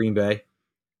Green Bay.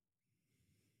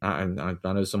 I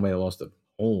know somebody that lost a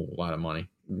whole lot of money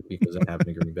because that happened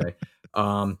in Green Bay.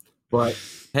 But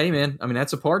hey, man, I mean,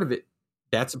 that's a part of it.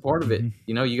 That's a part of it.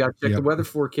 You got to check the weather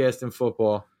forecast in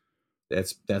football.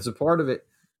 That's a part of it.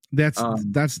 That's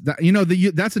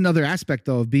another aspect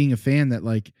though of being a fan that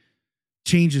like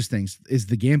changes things is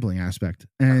the gambling aspect.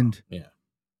 And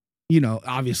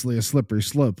obviously a slippery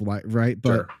slope, right?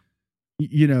 But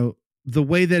sure. The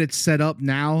way that it's set up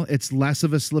now, it's less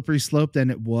of a slippery slope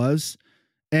than it was.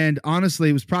 And honestly,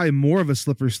 it was probably more of a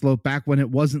slippery slope back when it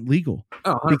wasn't legal.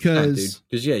 Oh, because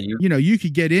you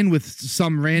could get in with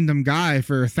some random guy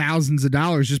for thousands of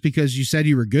dollars just because you said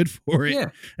you were good for it. Yeah.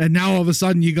 And now all of a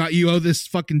sudden you owe this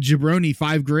fucking jabroni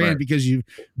 $5,000 because you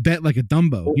bet like a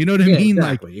Dumbo. You know what I mean?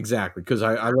 Exactly. Because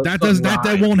I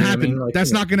that won't happen.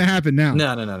 That's not going to happen now.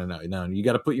 No. You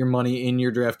got to put your money in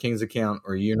your DraftKings account,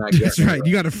 or you're not. That's right.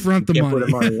 You got to front the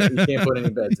money. You can't put any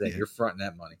bets in. You're fronting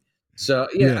that money. So,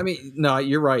 I mean, no,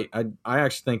 you're right. I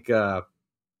actually think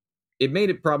it made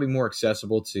it probably more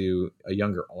accessible to a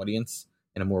younger audience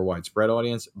and a more widespread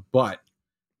audience. But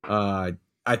I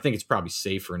think it's probably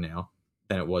safer now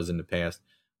than it was in the past.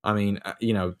 I mean,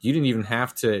 you didn't even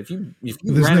have to, if you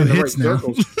ran in the right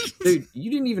circles, dude,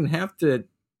 you didn't even have to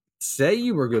say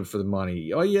you were good for the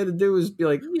money. All you had to do was be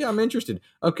like, yeah, I'm interested.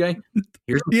 Okay,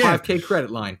 here's a $5,000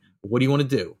 credit line. What do you want to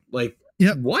do? Like,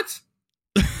 what?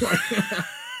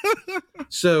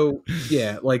 So,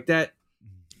 yeah, like that.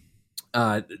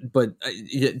 But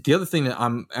the other thing that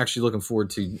I'm actually looking forward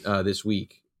to this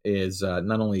week is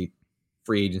not only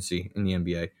free agency in the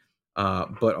NBA,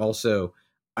 but also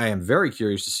I am very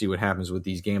curious to see what happens with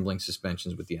these gambling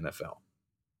suspensions with the NFL.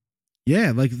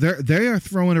 Yeah, like they are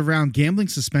throwing around gambling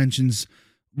suspensions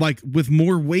like with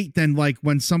more weight than like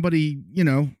when somebody,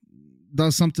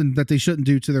 does something that they shouldn't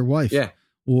do to their wife. Yeah.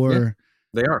 Or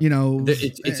they are.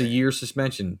 It's a year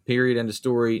suspension, period, end of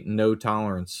story, no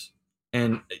tolerance.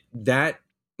 And that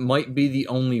might be the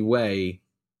only way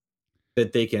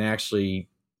that they can actually.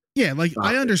 Yeah, like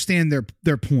I understand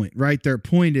their point, right? Their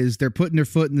point is they're putting their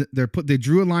foot in they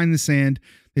drew a line in the sand.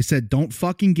 They said don't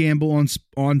fucking gamble on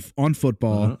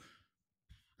football. Mm-hmm.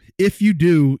 If you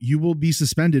do, you will be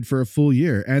suspended for a full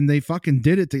year. And they fucking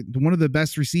did it to one of the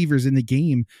best receivers in the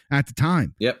game at the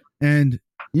time. Yep. And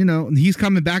he's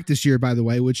coming back this year, by the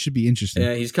way, which should be interesting.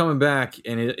 Yeah, he's coming back,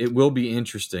 and it will be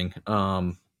interesting.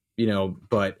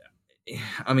 But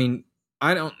I mean,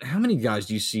 how many guys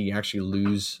do you see actually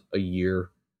lose a year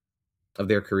of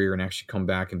their career and actually come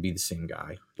back and be the same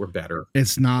guy or better? It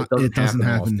doesn't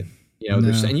happen.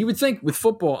 Often. And you would think with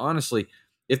football, honestly,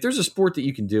 if there's a sport that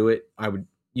you can do it,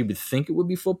 you would think it would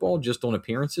be football just on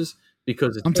appearances,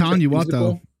 because it's I'm telling you what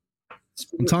though.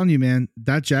 I'm telling you, man,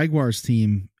 that Jaguars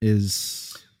team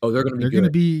is. Oh, they're going to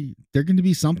be. They're going to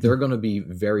be something. They're going to be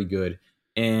very good,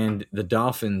 and the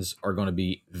Dolphins are going to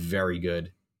be very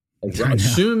good,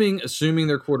 assuming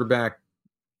their quarterback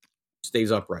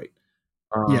stays upright.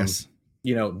 Yes,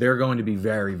 they're going to be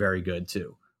very, very good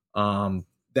too.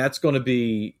 That's going to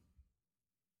be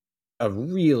a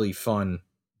really fun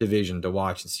division to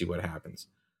watch and see what happens.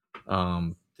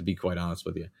 To be quite honest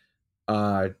with you,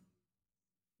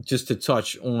 just to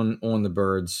touch on the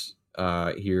Birds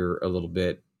here a little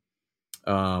bit.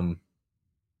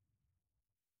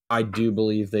 I do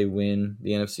believe they win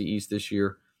the NFC East this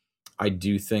year. I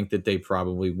do think that they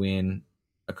probably win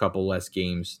a couple less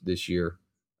games this year.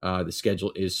 The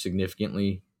schedule is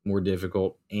significantly more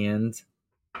difficult, and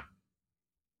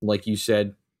like you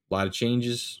said, a lot of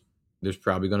changes. There's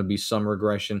probably going to be some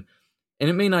regression, and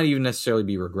it may not even necessarily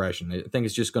be regression. I think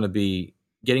it's just going to be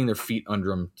getting their feet under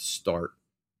them to start.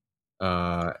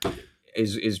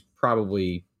 Is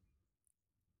probably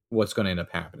what's going to end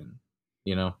up happening,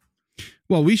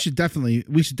 Well, we should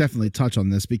definitely touch on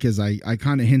this because I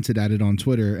kind of hinted at it on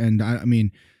Twitter, and I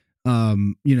mean,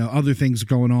 other things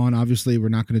going on. Obviously, we're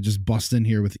not going to just bust in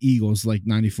here with Eagles like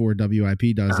 94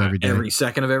 WIP does every day, every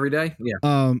second of every day.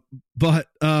 Yeah. But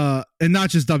and not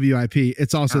just WIP,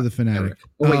 it's also the Fanatic.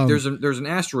 Oh, wait, there's an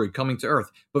asteroid coming to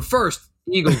Earth, but first,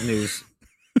 Eagles news.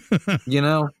 It's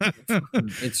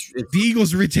the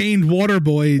Eagles retained water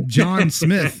boy John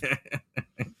Smith.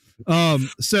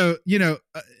 So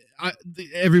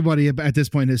everybody at this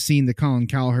point has seen the Colin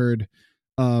Cowheard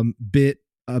bit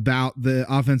about the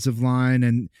offensive line,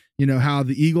 and how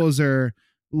the Eagles are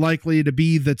likely to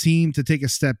be the team to take a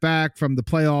step back from the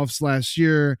playoffs last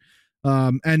year.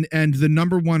 And the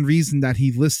number one reason that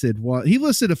he listed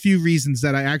a few reasons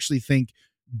that I actually think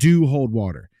do hold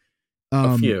water.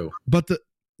 A few, but the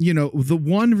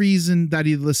one reason that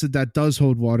he listed that does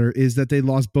hold water is that they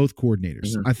lost both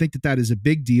coordinators. Mm-hmm. I think that is a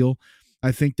big deal.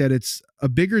 I think that it's a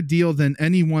bigger deal than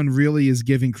anyone really is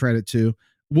giving credit to.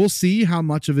 We'll see how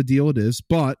much of a deal it is,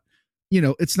 but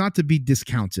it's not to be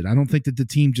discounted. I don't think that the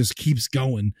team just keeps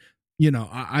going.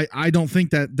 I don't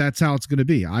think that that's how it's going to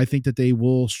be. I think that they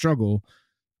will struggle,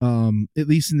 at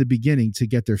least in the beginning, to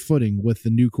get their footing with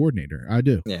the new coordinator. I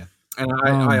do. Yeah. And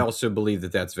I also believe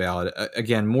that that's valid.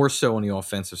 Again, more so on the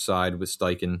offensive side with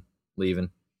Steichen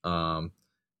leaving, but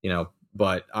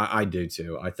I do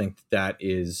too. I think that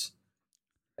is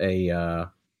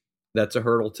that's a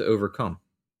hurdle to overcome.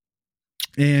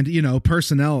 And,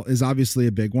 personnel is obviously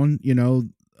a big one.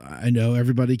 I know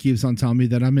everybody keeps on telling me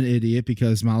that I'm an idiot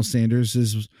because Miles Sanders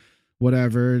is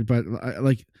whatever, but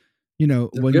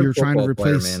when you're trying to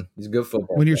replace, man. He's a good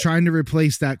football when you're player. trying to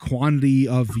replace that quantity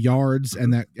of yards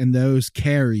and those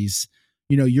carries,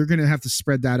 you're going to have to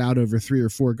spread that out over 3 or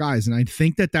 4 guys. And I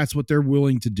think that that's what they're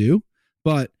willing to do,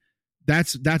 but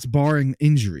that's barring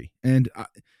injury. And,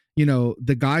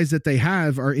 the guys that they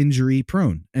have are injury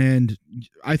prone. And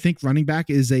I think running back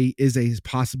is a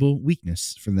possible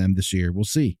weakness for them this year. We'll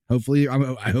see. Hopefully,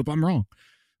 I hope I'm wrong.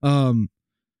 And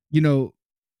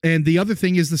the other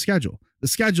thing is the schedule. The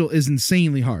schedule is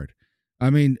insanely hard. I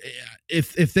mean,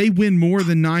 if they win more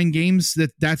than 9 games,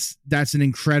 that's an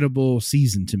incredible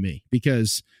season to me,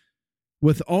 because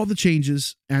with all the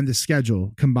changes and the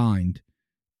schedule combined,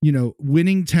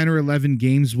 winning 10 or 11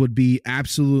 games would be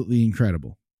absolutely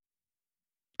incredible.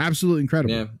 Absolutely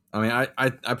incredible. Yeah. I mean,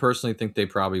 I personally think they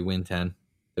probably win 10,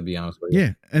 to be honest with you.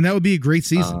 Yeah. And that would be a great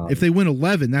season. If they win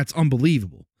 11, that's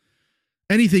unbelievable.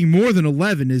 Anything more than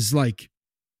 11 is like,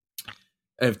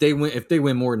 if they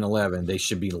win more than 11, they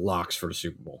should be locks for the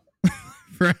Super Bowl.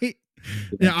 Right?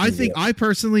 Yeah, I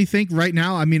personally think right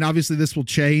now, I mean, obviously this will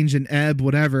change and ebb,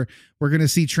 whatever. We're going to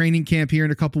see training camp here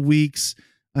in a couple weeks.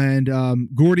 And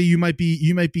Gordy, you might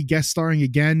be guest starring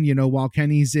again, while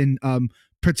Kenny's in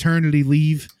paternity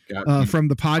leave from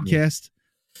the podcast.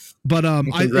 But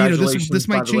this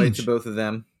might change to both of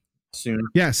them soon.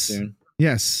 Yes. Soon.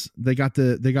 Yes. They got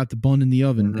the bun in the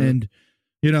oven. Mm-hmm.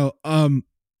 And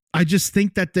I just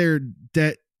think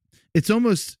that it's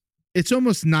almost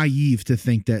naive to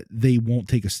think that they won't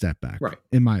take a step back. Right.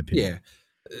 In my opinion.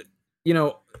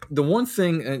 Yeah. The one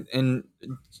thing, and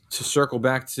to circle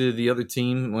back to the other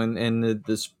team and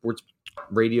the sports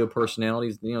radio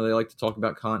personalities, they like to talk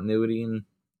about continuity and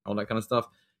all that kind of stuff.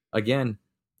 Again,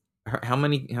 how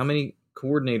many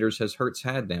coordinators has Hurts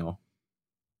had now?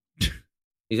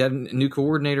 He's had a new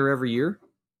coordinator every year.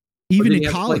 Even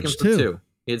in college, too.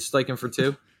 He had Steichen for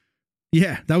 2.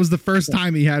 Yeah, that was the first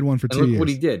time he had one for 2 years. Look what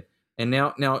he did. And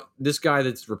now this guy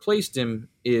that's replaced him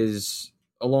is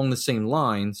along the same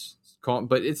lines,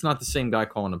 but it's not the same guy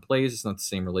calling the plays. It's not the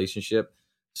same relationship.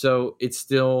 So it's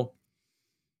still,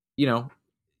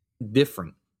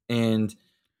 different. And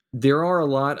there are a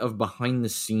lot of behind the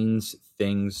scenes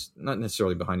things, not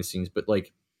necessarily behind the scenes, but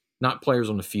like not players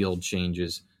on the field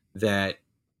changes that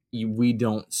we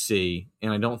don't see.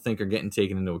 And I don't think are getting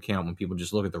taken into account when people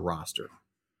just look at the roster.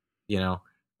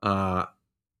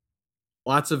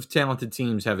 Lots of talented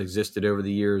teams have existed over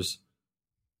the years.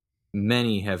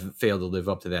 Many have failed to live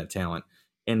up to that talent.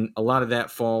 And a lot of that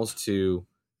falls to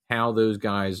how those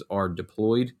guys are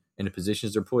deployed and the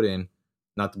positions they're put in,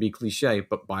 not to be cliche,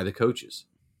 but by the coaches.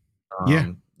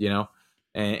 And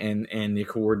the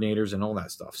coordinators and all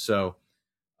that stuff. So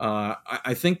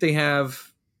I think they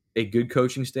have a good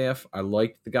coaching staff. I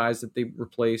liked the guys that they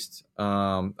replaced,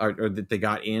 or that they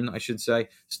got in, I should say.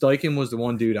 Steichen was the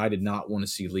one dude I did not want to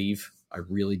see leave. I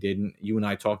really didn't. You and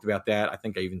I talked about that. I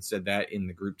think I even said that in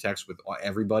the group text with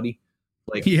everybody,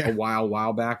 a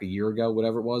while back, a year ago,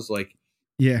 whatever it was. Like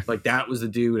that was the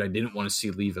dude I didn't want to see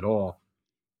leave at all.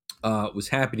 Was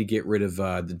happy to get rid of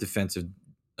the defensive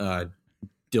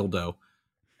dildo,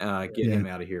 get him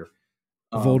out of here.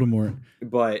 Voldemort.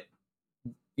 But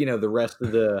the rest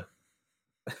of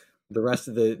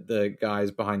the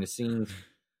guys behind the scenes,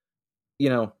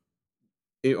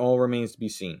 it all remains to be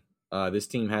seen. This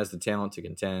team has the talent to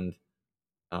contend.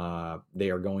 They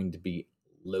are going to be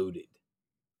loaded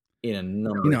in a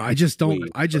number. I just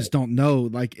don't know.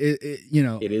 Like it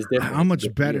is different. How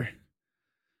much better?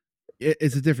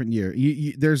 It's a different year.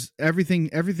 There's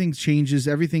everything changes.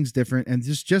 Everything's different. And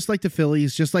just like the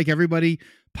Phillies, just like everybody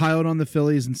piled on the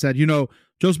Phillies and said,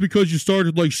 just because you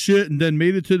started like shit and then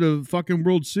made it to the fucking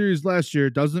World Series last year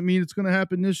doesn't mean it's going to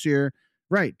happen this year.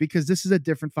 Right. Because this is a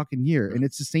different fucking year. And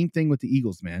it's the same thing with the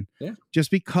Eagles, man. Yeah.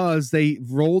 Just because they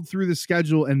rolled through the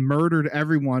schedule and murdered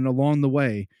everyone along the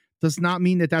way does not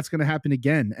mean that that's going to happen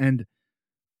again. And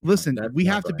listen, we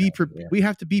have to be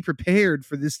prepared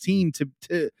for this team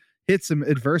to hit some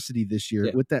adversity this year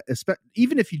with that.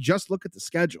 Even if you just look at the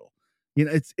schedule,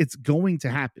 it's going to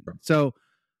happen. So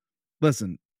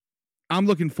listen, I'm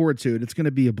looking forward to it. It's going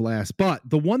to be a blast. But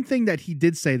the one thing that he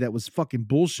did say that was fucking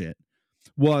bullshit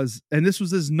was, and this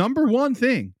was his number one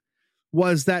thing,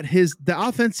 was that the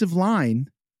offensive line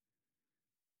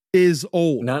is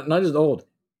old. Not just old.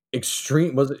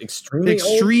 Extremely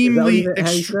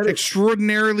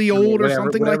extraordinarily old, or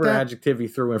something like that. Whatever adjective he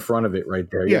threw in front of it right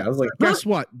there. Yeah, I was like, guess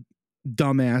what,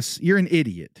 dumbass? You're an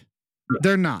idiot.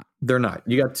 They're not.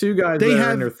 You got two guys that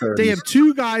are in their 30s. They have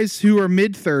two guys who are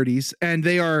mid-30s, and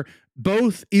they are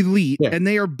both elite, and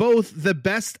they are both the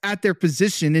best at their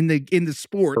position in the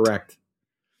sport. Correct.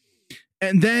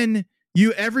 And then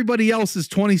everybody else is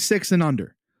 26 and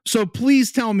under. So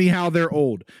please tell me how they're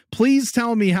old. Please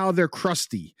tell me how they're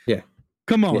crusty. Yeah.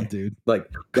 Come on, dude. Like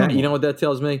that, you know what that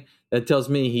tells me? That tells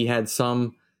me he had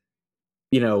some,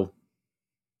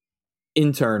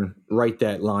 intern write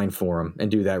that line for him and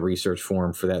do that research for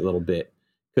him for that little bit.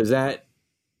 Because that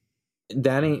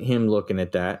ain't him looking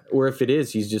at that. Or if it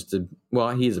is, he's just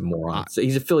he's a moron. So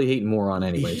he's a Philly hating moron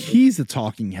anyway. So. He's a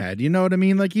talking head. You know what I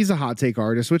mean? Like, he's a hot take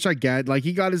artist, which I get. Like,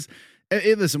 he got his...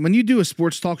 listen, when you do a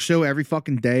sports talk show every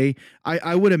fucking day,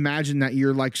 I would imagine that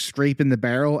you're like scraping the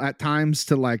barrel at times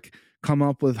to like come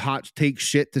up with hot take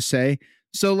shit to say.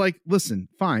 So like, listen,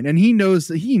 fine. And he knows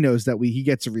that he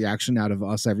gets a reaction out of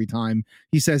us every time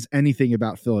he says anything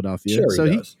about Philadelphia. Sure, so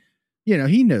he does.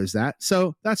 He knows that.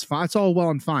 So that's fine. It's all well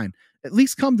and fine. At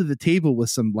least come to the table with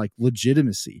some like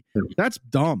legitimacy. That's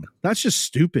dumb. That's just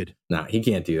stupid. Nah, he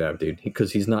can't do that, dude,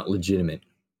 because he's not legitimate.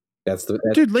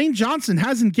 Dude, Lane Johnson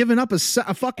hasn't given up a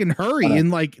fucking hurry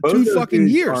in like 2 fucking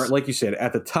years. Are, like you said,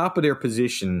 at the top of their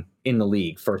position in the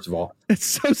league, first of all. It's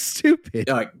so stupid.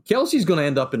 Kelsey's going to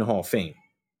end up in the Hall of Fame.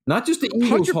 Not just the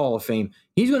Eagles Hall of Fame.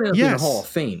 He's going to end up in the Hall of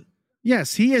Fame.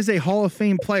 Yes, he is a Hall of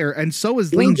Fame player, and so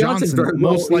is Lane Johnson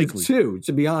most likely. Too,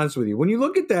 to be honest with you. When you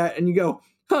look at that and you go,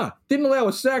 didn't allow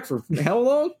a sack for how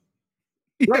long?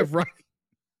 Yeah, right.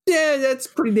 Yeah, that's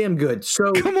pretty damn good.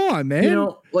 So come on, man.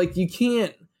 You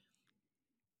can't.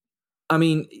 I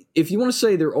mean, if you want to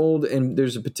say they're old and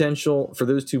there's a potential for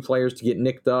those two players to get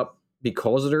nicked up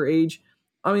because of their age,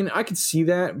 I mean, I could see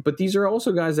that. But these are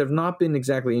also guys that have not been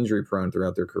exactly injury prone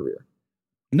throughout their career.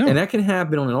 No, and that can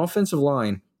happen on an offensive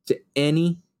line to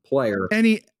any player,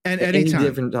 any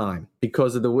different time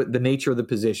because of the nature of the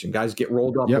position. Guys get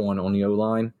rolled up on the O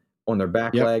line, on their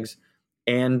back legs,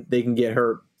 and they can get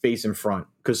hurt face in front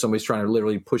because somebody's trying to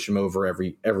literally push them over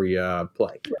every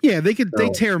play. Yeah, they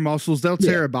tear muscles. They'll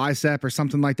tear a bicep or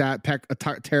something like that.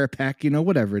 Tear a pec,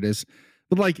 whatever it is.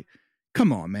 But like,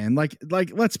 come on, man. Like,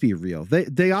 let's be real.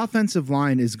 The offensive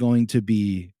line is going to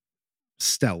be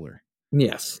stellar.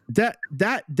 Yes.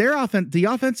 The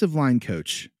offensive line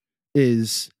coach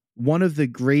is one of the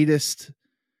greatest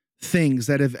things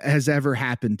that has ever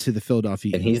happened to the Philadelphia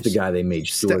Eagles. And he's the guy they made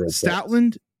sure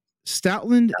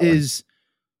Stoutland is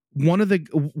one of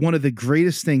the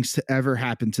greatest things to ever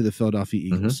happen to the Philadelphia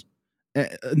Eagles,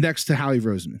 next to Howie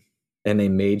Roseman. And they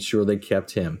made sure they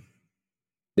kept him.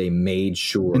 They made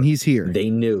sure, and he's here. They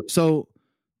knew. So,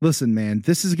 listen, man,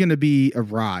 this is going to be a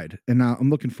ride, and I'm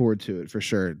looking forward to it for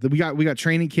sure. We got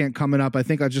training camp coming up. I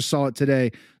think I just saw it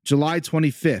today, July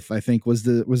 25th. I think was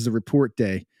the report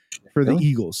day for the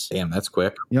Eagles. Damn, that's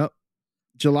quick. Yep,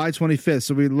 July 25th.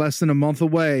 So we're less than a month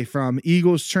away from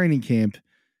Eagles training camp.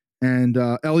 And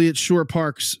Elliot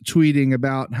Shore-Parks tweeting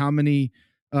about how many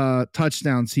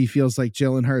touchdowns he feels like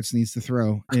Jalen Hurts needs to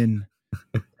throw in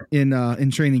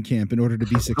training camp in order to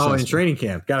be successful. Oh, in training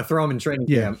camp, got to throw him in training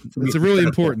camp. It's really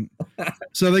important.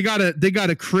 So they got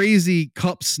a crazy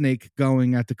cup snake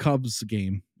going at the Cubs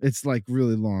game. It's like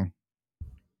really long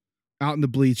out in the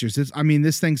bleachers.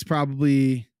 This thing's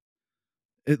probably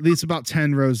at least about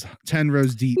 10 rows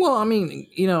deep. Well, I mean,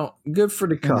 good for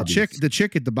the Cubs. The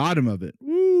chick at the bottom of it.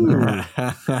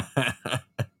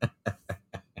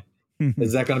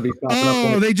 Is that going to be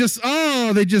popping up?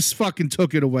 They just fucking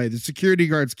took it away. The security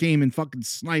guards came and fucking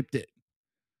sniped it.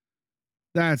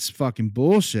 That's fucking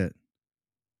bullshit.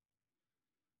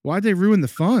 Why'd they ruin the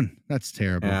fun? That's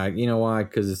terrible. You know why?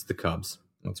 Because it's the Cubs.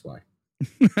 That's why.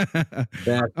 All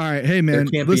right, hey man, there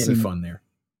can't be any fun there.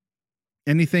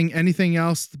 Anything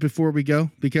else before we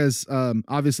go? Because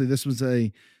obviously this was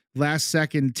a last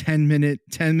second 10 minute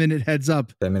heads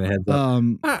up. 10 minute heads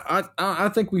up. I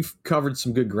think we've covered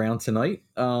some good ground tonight.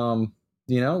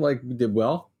 Like we did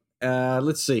well.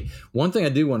 Let's see. One thing I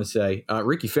do want to say,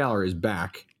 Ricky Fowler is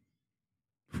back.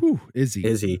 Whew, is he?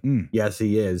 Mm. Yes,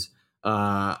 he is.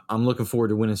 I'm looking forward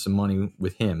to winning some money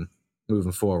with him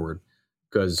moving forward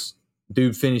because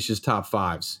dude finishes top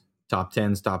 5s, top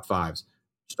 10s, top 5s.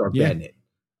 Start betting it.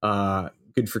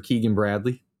 Good for Keegan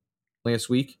Bradley last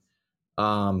week.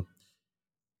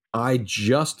 I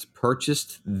just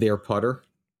purchased their putter.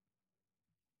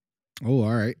 Oh,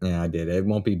 all right. Yeah, I did. It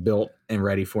won't be built and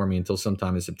ready for me until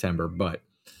sometime in September. But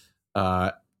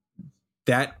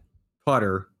that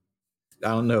putter, I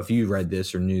don't know if you read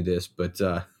this or knew this, but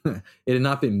it had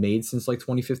not been made since like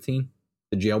 2015,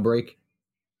 the jailbreak.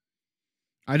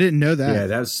 I didn't know that. Yeah,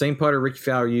 that was the same putter Ricky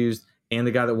Fowler used and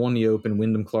the guy that won the Open,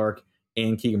 Wyndham Clark,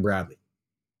 and Keegan Bradley.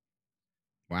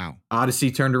 Wow.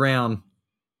 Odyssey turned around.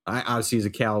 Odyssey is a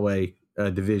Callaway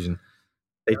division.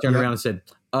 They turned around and said,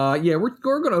 we're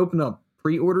going to open up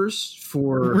pre-orders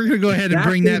for... We're going to go ahead and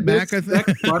bring that back, I think.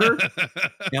 Putter.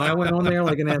 And I went on there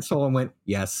like an asshole and went,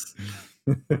 yes.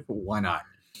 Why not?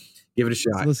 Give it a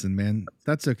shot. Listen, man,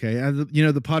 that's okay.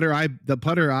 The putter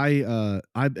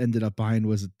I ended up buying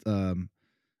was the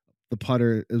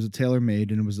putter. It was a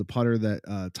TaylorMade, and it was the putter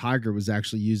that Tiger was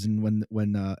actually using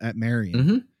when at Marion.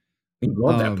 Mm-hmm. He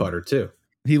loved that putter too.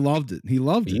 He loved it.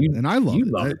 And I loved it.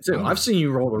 You loved it too. I've seen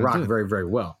you roll the rock very, very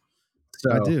well.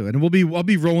 So, I do, and I'll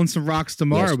be rolling some rocks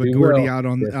tomorrow with Gordy out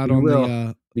on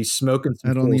the be smoking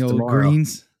some out on the old tomorrow.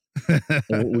 greens.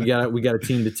 we got a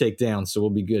team to take down, so we'll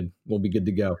be good. We'll be good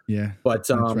to go. Yeah, but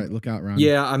that's right. Look out, Ron.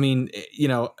 Yeah, I mean,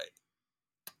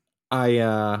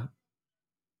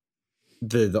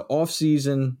 the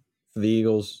offseason for the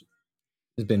Eagles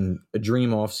has been a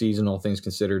dream offseason, all things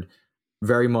considered.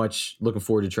 Very much looking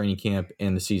forward to training camp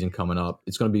and the season coming up.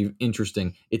 It's going to be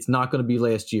interesting. It's not going to be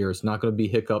last year. It's not going to be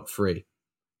hiccup free,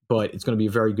 but it's going to be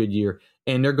a very good year,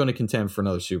 and they're going to contend for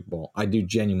another Super Bowl. I do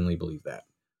genuinely believe that.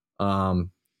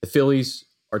 The Phillies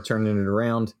are turning it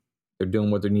around. They're doing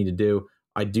what they need to do.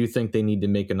 I do think they need to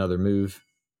make another move.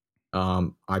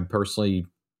 I'd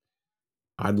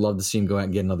love to see him go out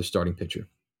and get another starting pitcher.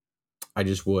 I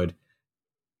just would.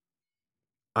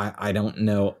 I don't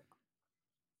know.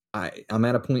 I'm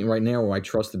at a point right now where I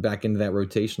trust the back end of that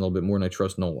rotation a little bit more than I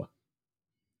trust Nola.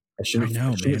 I know,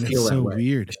 man. It's so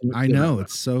weird. I know.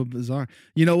 It's so bizarre.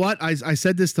 You know what? I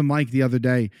said this to Mike the other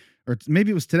day, or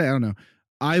maybe it was today. I don't know.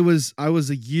 I was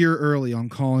a year early on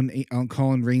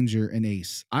calling Ranger an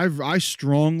ace. I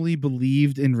strongly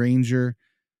believed in Ranger.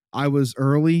 I was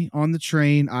early on the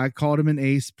train. I called him an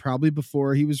ace probably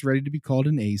before he was ready to be called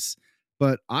an ace.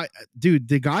 But dude,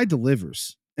 the guy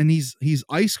delivers, and he's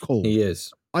ice cold. He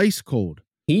is ice cold.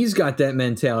 He's got that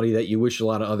mentality that you wish a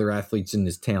lot of other athletes in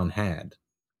this town had.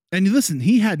 And listen,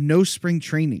 he had no spring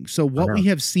training. So what we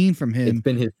have seen from him it's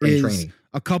been his spring training.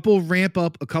 A couple ramp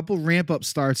up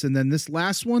starts, and then this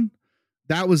last one,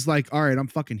 that was like, all right, I'm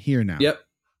fucking here now. Yep.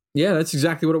 Yeah, that's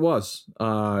exactly what it was.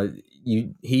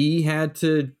 He had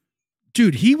to.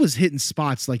 Dude, he was hitting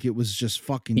spots like it was just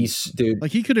fucking.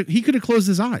 Like he could have closed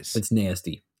his eyes. It's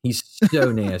nasty. He's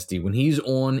so nasty. When he's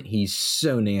on, he's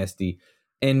so nasty.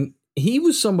 And he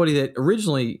was somebody that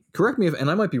originally, correct me if, and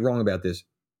I might be wrong about this,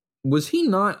 was he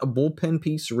not a bullpen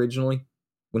piece originally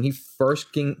when he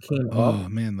first came up? Oh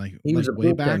man, he was a way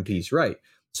bullpen back piece, right?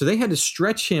 So they had to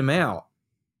stretch him out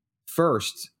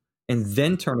first and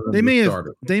then turn him into a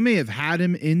starter. They may have had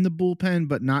him in the bullpen,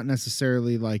 but not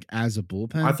necessarily like as a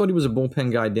bullpen. I thought he was a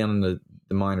bullpen guy down in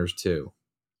the minors too.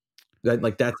 That's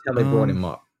how they brought him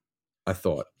up. I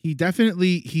thought he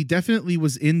definitely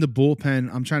was in the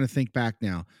bullpen. I'm trying to think back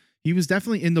now. He was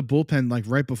definitely in the bullpen like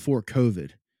right before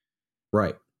COVID.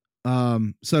 Right.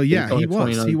 So yeah, he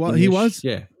was.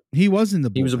 Yeah. He was in the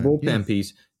bullpen. He was a bullpen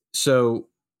piece. So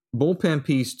bullpen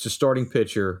piece to starting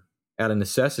pitcher out of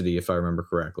necessity, if I remember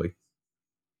correctly.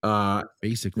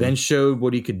 Basically. Then showed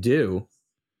what he could do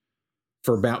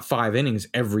for about 5 innings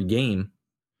every game.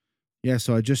 Yeah,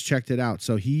 so I just checked it out.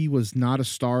 So he was not a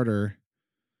starter.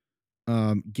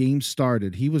 Game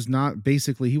started. He was not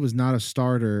a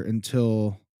starter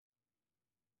until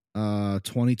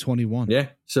 2021. Yeah.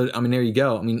 So I mean, there you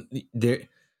go. I mean,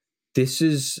 this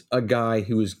is a guy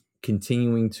who is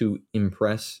continuing to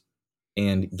impress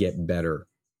and get better.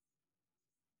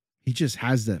 He just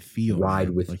has that feel.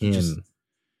 Ride with him.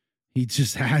 He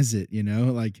just has it, you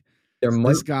know, like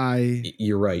this guy.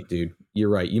 You're right, dude. You're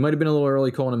right. You might have been a little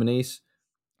early calling him an ace.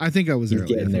 I think I was. He's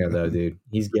getting there, though, dude.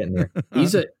 He's getting there.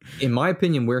 He's in my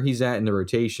opinion, where he's at in the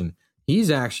rotation, he's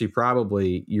actually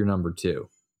probably your number 2.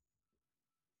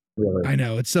 Really. I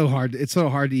know it's so hard. It's so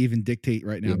hard to even dictate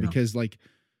right now because, like,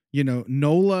 you know,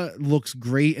 Nola looks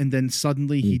great, and then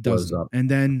suddenly he doesn't, and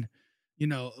then. You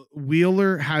know,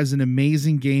 Wheeler has an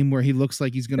amazing game where he looks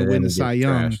like he's going to win the Cy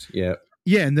Young. Yeah.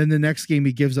 Yeah. And then the next game,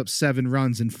 he gives up 7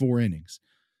 runs in 4 innings.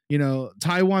 You know,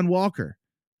 Taijuan Walker,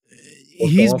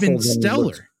 he's been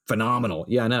stellar. Phenomenal.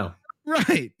 Yeah, I know.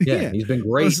 Right. Yeah. He's been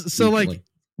great. So recently.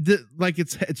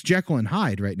 It's Jekyll and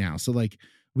Hyde right now. So like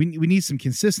we need some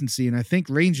consistency. And I think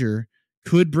Ranger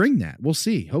could bring that. We'll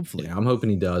see. Hopefully. Yeah, I'm hoping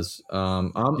he does.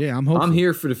 I'm hopeful. I'm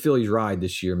here for the Phillies ride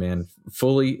this year, man.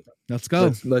 Fully. Let's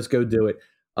go. Let's go do it.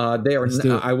 They are.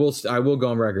 I will go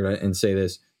on record and say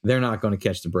this: they're not going to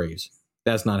catch the Braves.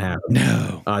 That's not happening.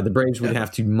 No. The Braves would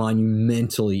have to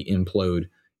monumentally implode,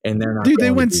 and they're not. Dude,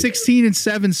 they went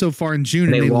 16-7 so far in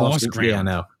June, and they lost ground. Yeah,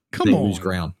 no. Come on, lose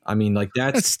ground. I mean, like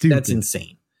that's stupid. That's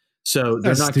insane. So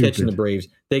they're not catching the Braves.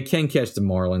 They can catch the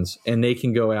Marlins, and they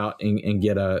can go out and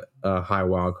get a high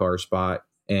wild card spot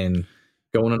and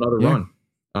go on another run.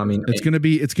 I mean, it's gonna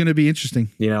be interesting.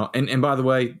 You know, and by the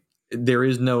way. There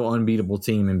is no unbeatable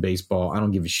team in baseball. I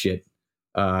don't give a shit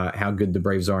how good the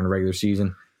Braves are in the regular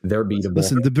season. They're beatable.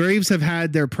 Listen, the Braves have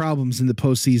had their problems in the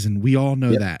postseason. We all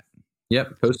know that.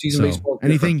 Yep. Postseason baseball.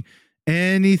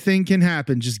 Anything can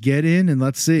happen. Just get in and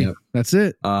let's see. Yep. That's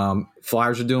it.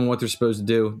 Flyers are doing what they're supposed to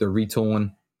do. They're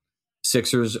retooling.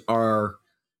 Sixers are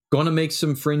going to make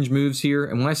some fringe moves here.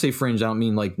 And when I say fringe, I don't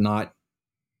mean like not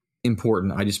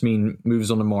important. I just mean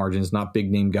moves on the margins, not big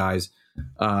name guys.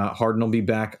 Harden will be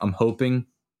back. I'm hoping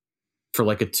for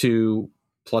like a 2+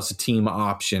 a team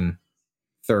option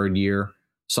 3rd year,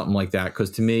 something like that. Because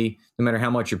to me, no matter how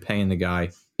much you're paying the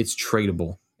guy, it's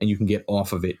tradable and you can get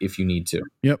off of it if you need to.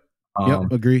 Yep.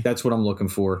 Agree. That's what I'm looking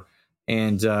for.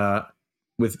 And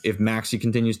if Maxey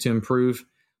continues to improve,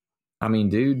 I mean,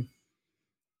 dude,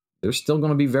 they're still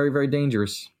going to be very, very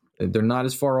dangerous. They're not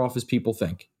as far off as people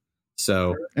think.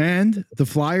 So, and the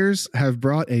Flyers have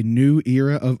brought a new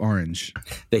era of orange.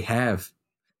 They have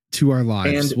to our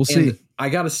lives. We'll see. I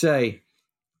got to say,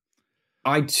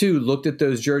 I too looked at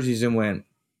those jerseys and went,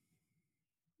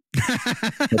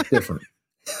 "That's different."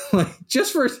 Like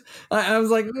just for, I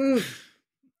was like.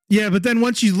 Yeah, but then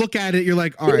once you look at it, you're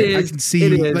like, all right, I can see.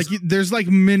 Like, there's like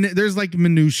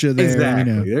minutia there.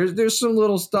 Exactly. You know? There's some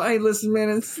little stuff. Hey, listen,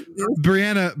 man.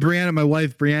 Brianna, my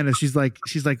wife, Brianna. She's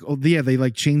like, oh yeah, they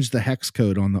like changed the hex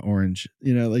code on the orange.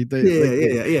 You know, like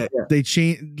yeah. They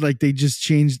changed, like they just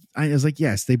changed. I was like,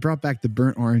 yes, they brought back the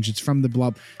burnt orange. It's from the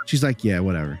blob. She's like, yeah,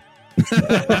 whatever.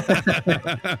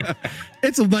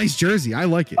 It's a nice jersey. I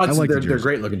like it. They're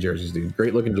great looking jerseys, dude.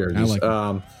 Great looking jerseys. I like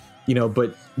it. You know,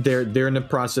 but they're in the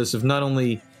process of not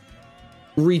only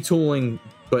retooling,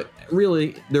 but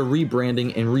really they're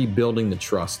rebranding and rebuilding the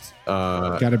trust.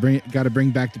 Got to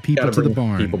bring back the people to the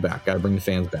barn. People back. Got to bring the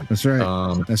fans back. That's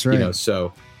right. That's right. You know,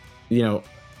 so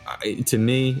to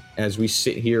me, as we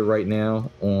sit here right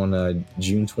now on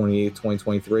June 28th,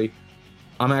 2023,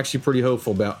 I'm actually pretty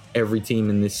hopeful about every team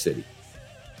in this city.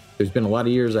 There's been a lot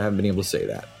of years I haven't been able to say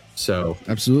that. So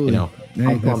absolutely,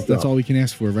 hey, that's all we can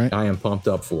ask for, right? I am pumped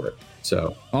up for it.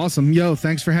 So awesome, yo!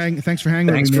 Thanks for hanging. Thanhanks with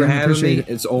me. Thanks for having me.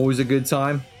 It's always a good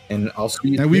time, and I'll see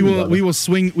you. And we will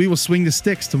swing the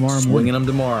sticks tomorrow morning. Swinging them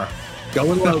tomorrow.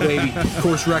 Going low, baby.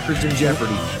 Course records in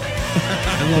jeopardy.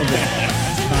 I love it.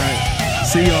 All right,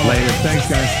 see y'all later. Thanks,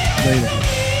 guys. Later.